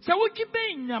se wo twi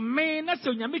ben nyame na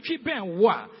se nyame twi ben wo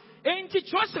a enti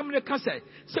chosam ne kase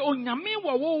se onyame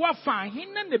wo wa fa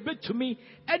hinna ne betumi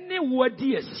ene wo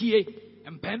di asie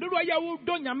empendoro ya wo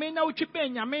do nyame na wo twi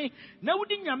ben nyame na wo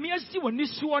di nyame asi woni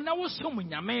suo na wo som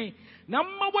nyame na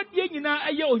mma wodi nyina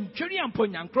aye ontweri ampo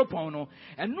nyankropon no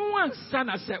eno ansa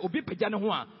na se obi pagya ne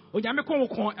ho a onyame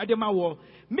kon ade ma wo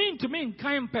mintumi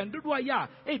nkan empendoro ya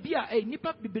bia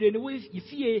nipa bibire ne wo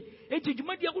yifie enti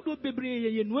dwumadi agodo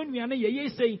bibire ye nuanua na ye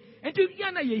sei enti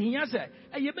ya na ye hia se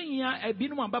ye be hia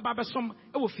binum ambaba besom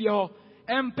e wo fie ho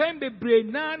empem bibire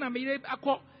na me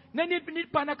akọ na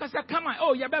nipa na kasa kama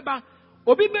ya beba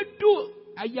obi bedu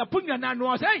ayaponwa na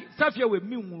no say safia we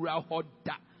minwura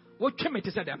hoda wo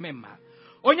twemete se da memma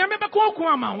onyame beko ko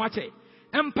ama wache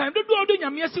empem dodo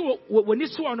nyame asi woni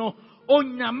so no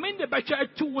onyame ne betwa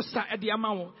atu wosa ede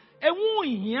ama wo enwu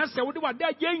hia se wo de wada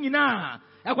agye nyina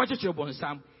akwa chechire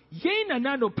bonsam yen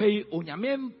na no pay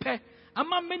onyame mpe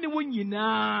ama mene wo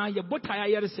nyina ye botaya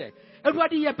yere se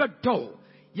awurade ye bedo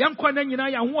yankwa na nyina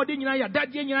ya ho ode nyina ya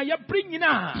dade nyina ya bri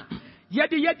nyina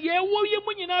yede ewo ye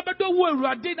mu nyina bedo wo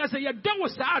awurade na se ye dawo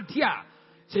sa ade a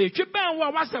se twi ban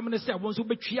wo wasam ne se won so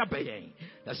betwi abayen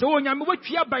na se onyame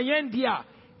betwi abayen dia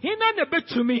hina ne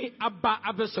betumi aba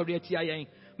abesori atia yen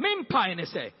mempa ne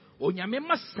se onyame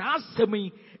masa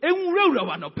asemi enwurawura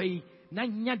wa no pay na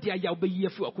nya dia ya obeyi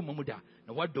afi akoma mu da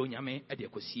na wado onyame e de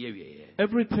kosie wie.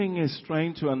 Everything is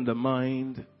trying to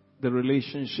undermine the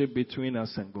relationship between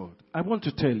us and God. I want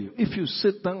to tell you, if you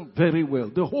sit down very well,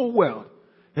 the whole world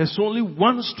has only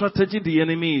one strategy the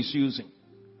enemy is using.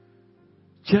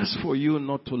 Just for you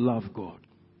not to love God.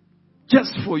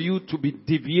 Just for you to be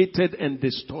deviated and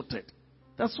distorted.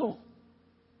 That's all.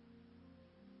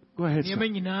 Go ahead, sir.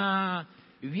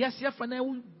 Wiase afana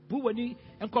buwani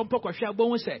enkompo kwahwe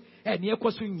abon se ne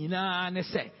ekoso nyina ne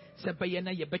se sebe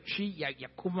na ye betwi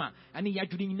yakoma ani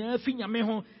yadwudi nyina fi nyame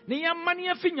ho ne yamane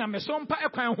afi nyame so mpa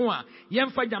ekwan ho a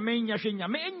yemfa nyame nyahwe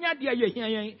nyame enya de aye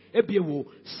hian ebiewo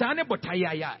sa ne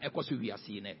botaya ya ekoso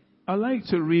wiase ne. I like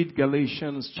to read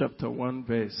Galatians chapter 1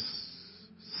 verse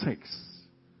 6.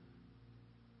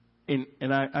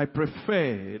 And I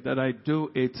prefer that I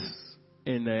do it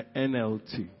in the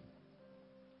NLT.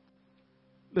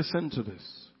 Listen to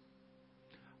this.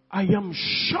 I am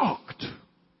shocked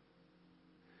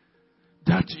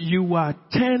that you are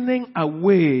turning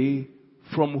away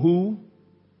from who?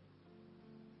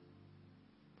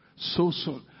 So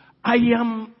soon. I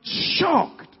am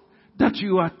shocked that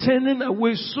you are turning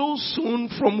away so soon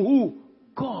from who?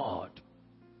 God.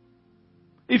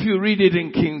 If you read it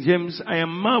in King James, I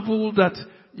am marveled that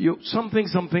you something.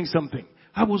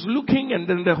 I was looking, and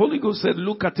then the Holy Ghost said,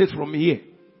 look at it from here.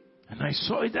 And I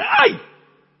saw it.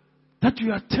 That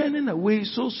you are turning away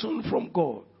so soon from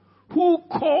God. Who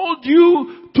called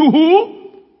you to who?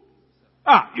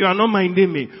 You are not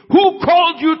minding me. Who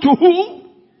called you to who?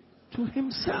 To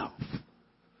himself.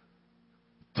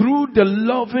 Through the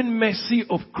loving mercy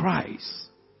of Christ,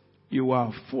 you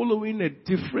are following a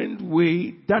different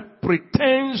way that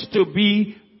pretends to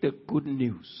be the good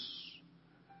news.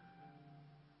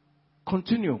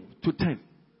 Continue to 10.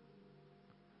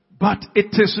 But it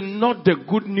is not the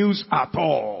good news at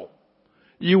all.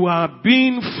 You are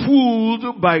being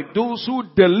fooled by those who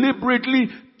deliberately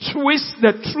twist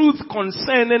the truth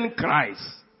concerning Christ.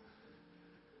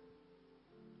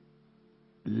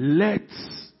 Let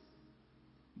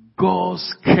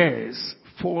God's curse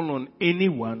fall on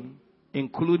anyone,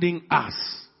 including us,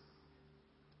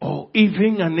 or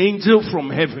even an angel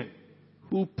from heaven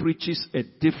who preaches a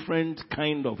different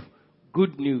kind of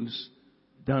good news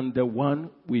than the one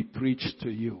we preach to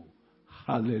you.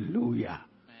 Hallelujah.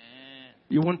 Amen.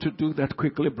 You want to do that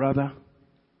quickly, brother?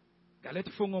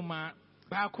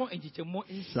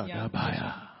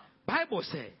 Bible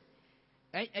says,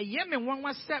 a yemen one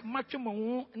was set much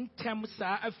more in terms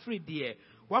of free dear.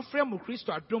 What frame of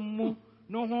Christo Adomu,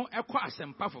 no home acquires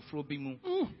and puff of Flobimu.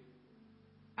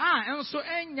 And so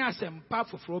Enyas and puff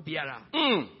of Flobiara.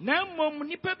 Now, Mom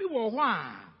Nipabi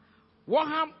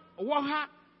Waha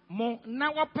mo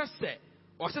na wapese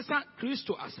osesa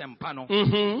Kristo asempa no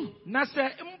na se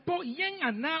mpo yen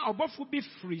ana obofo bi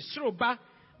free soroba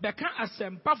beka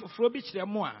asempa foforo bi kire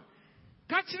mo a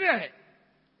ka kire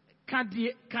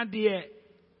kade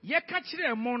ye ka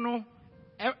kire mo no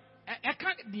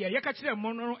ka de ye ka kire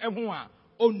mo no eho a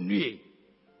onue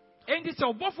endi se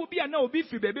obofo bi ana obi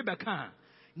free bebe beka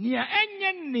nia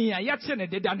enye nia ya kire ne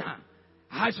deda na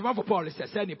ha so for Paul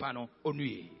se nipa no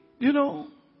onue. You know,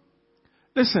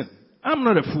 listen, I'm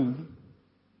not a fool.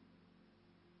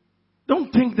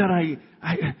 Don't think that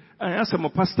I ask my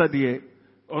pastor there,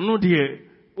 or no there,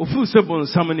 or fool sebon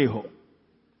samani ho.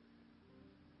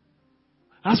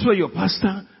 As for your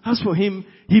pastor, as for him,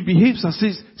 he behaves as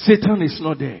if Satan is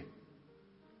not there.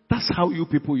 That's how you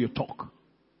people you talk.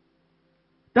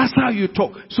 That's how you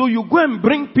talk. So you go and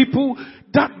bring people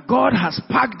that God has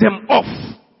packed them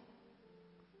off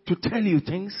to tell you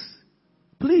things.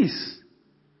 Please.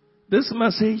 This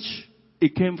message,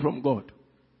 it came from God.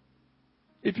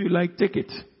 If you like, take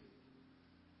it.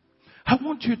 I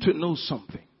want you to know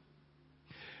something.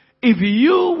 If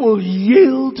you will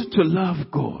yield to love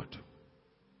God,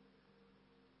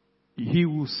 He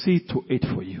will see to it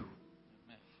for you.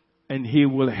 And He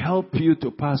will help you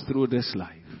to pass through this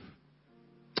life.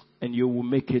 And you will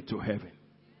make it to heaven.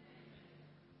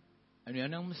 And you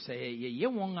know, say,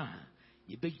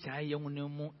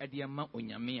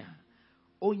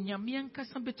 Onyamian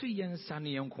Casambetu Yen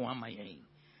Sani and Kuamayan.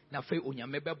 Na fe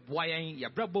onyamebe boyan ya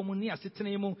brabo mu ni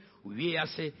asetene mu wie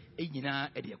ase enyina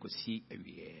e de akosi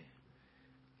awie.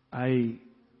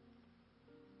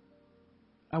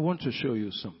 I want to show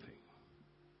you something.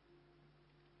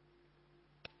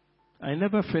 I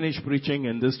never finished preaching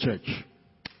in this church,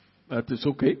 but it's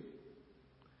okay.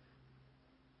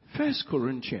 1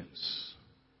 Corinthians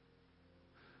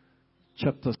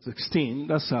chapter 16,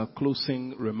 that's our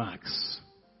closing remarks.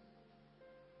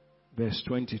 Verse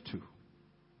 22.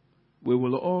 We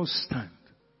will all stand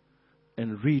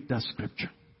and read that scripture.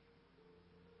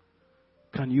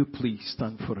 Can you please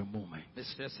stand for a moment?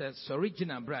 Mr. says, sorry,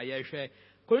 Jina Bra, Yasha,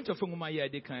 going to Funguma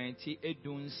Yadikanti,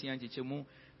 Edun Sianjimu,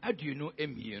 Aduno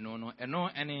Emio, and no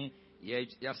any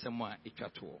Yasama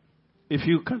Ikato. If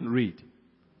you can read,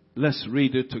 let's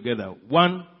read it together.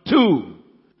 1, 2.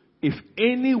 If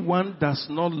anyone does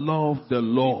not love the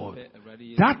Lord,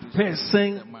 that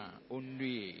person.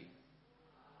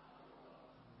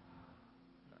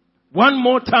 One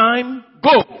more time,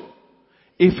 go.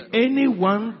 If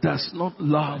anyone does not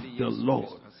love the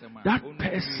Lord, that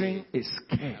person is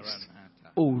cursed.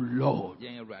 Oh Lord,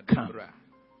 come.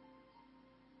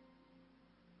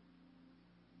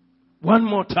 One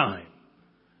more time.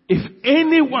 If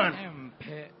anyone.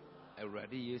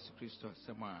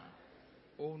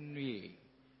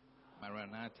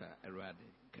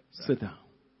 Sit down.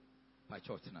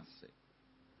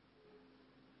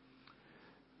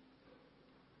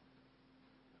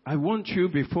 I want you,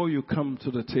 before you come to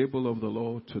the table of the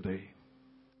Lord today,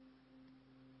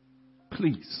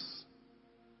 please,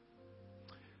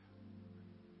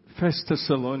 1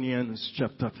 Thessalonians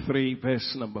chapter 3,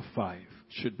 verse number 5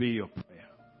 should be your prayer.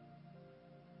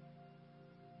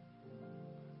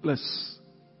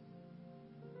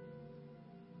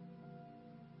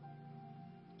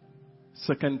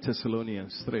 2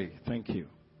 Thessalonians 3. Thank you.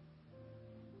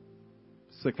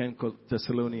 2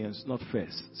 Thessalonians, not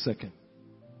first, second.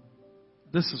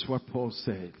 This is what Paul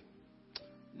said.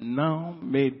 Now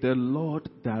may the Lord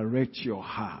direct your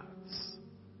hearts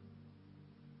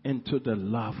into the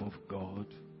love of God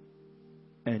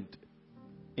and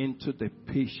into the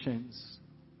patience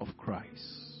of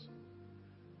Christ.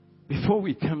 Before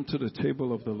we come to the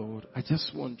table of the Lord, I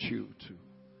just want you to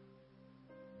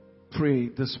pray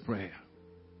this prayer.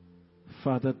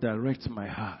 Father, direct my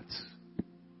heart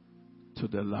to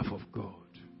the love of God.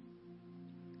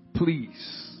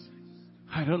 Please,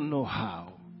 I don't know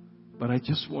how, but I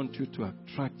just want you to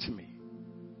attract me,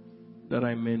 that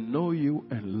I may know you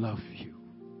and love you.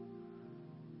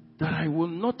 That I will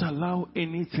not allow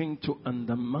anything to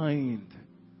undermine,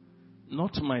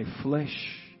 not my flesh,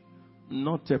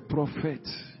 not a prophet,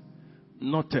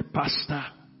 not a pastor,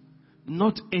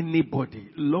 not anybody.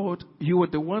 Lord, you are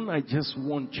the one I just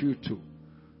want you to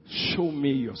show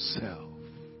me yourself.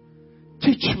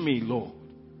 Teach me, Lord.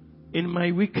 In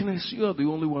my weakness, you are the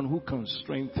only one who can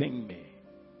strengthen me.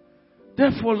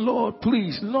 Therefore, Lord,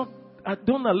 please,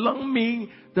 don't allow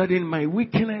me that in my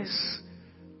weakness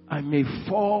I may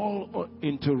fall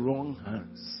into wrong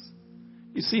hands.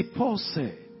 You see, Paul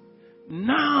said,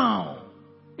 now,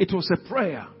 it was a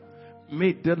prayer.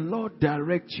 May the Lord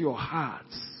direct your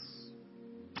hearts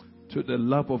to the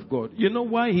love of God. You know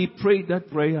why he prayed that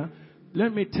prayer?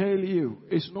 Let me tell you,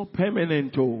 it's not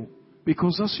permanent.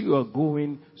 Because as you are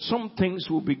going, some things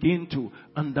will begin to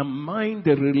undermine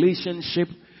the relationship.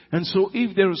 And so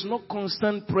if there is no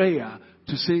constant prayer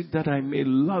to say that I may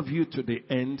love you to the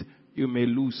end, you may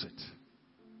lose it.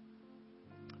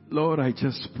 Lord, I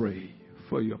just pray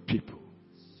for your people.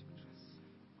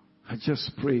 I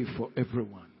just pray for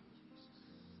everyone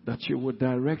that you will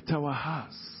direct our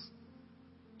hearts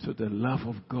to the love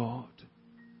of God.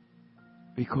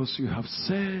 Because you have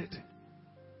said,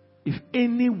 if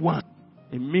anyone,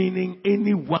 meaning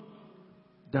anyone,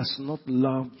 does not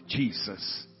love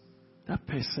Jesus, that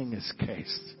person is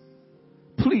cursed.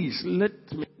 Please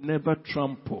let me never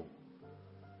trample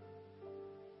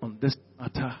on this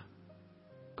matter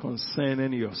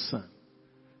concerning your son.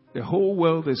 The whole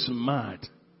world is mad.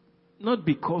 Not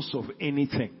because of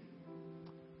anything,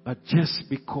 but just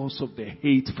because of the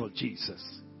hate for Jesus.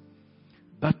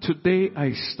 But today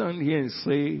I stand here and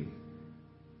say,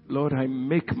 Lord, I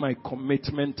make my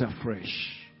commitment afresh.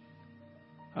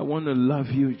 I want to love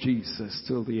you, Jesus,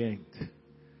 till the end.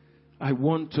 I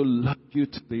want to love you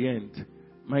to the end.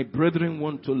 My brethren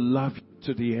want to love you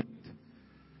to the end.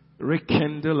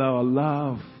 Rekindle our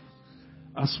love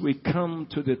as we come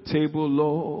to the table,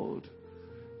 Lord.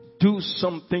 Do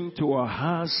something to our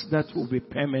hearts that will be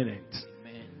permanent.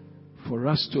 Amen. For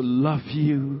us to love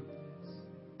you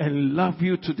and love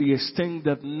you to the extent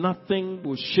that nothing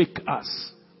will shake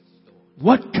us.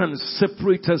 What can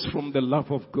separate us from the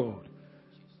love of God?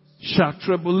 Shall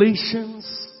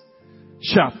tribulations?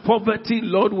 Shall poverty?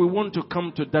 Lord, we want to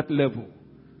come to that level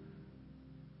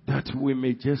that we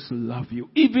may just love you.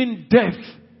 Even death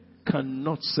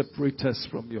cannot separate us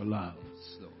from your love.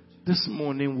 This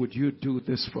morning, would you do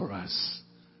this for us?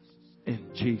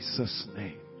 In Jesus'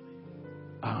 name.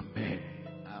 Amen.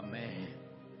 Amen.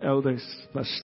 Elders, Pastor.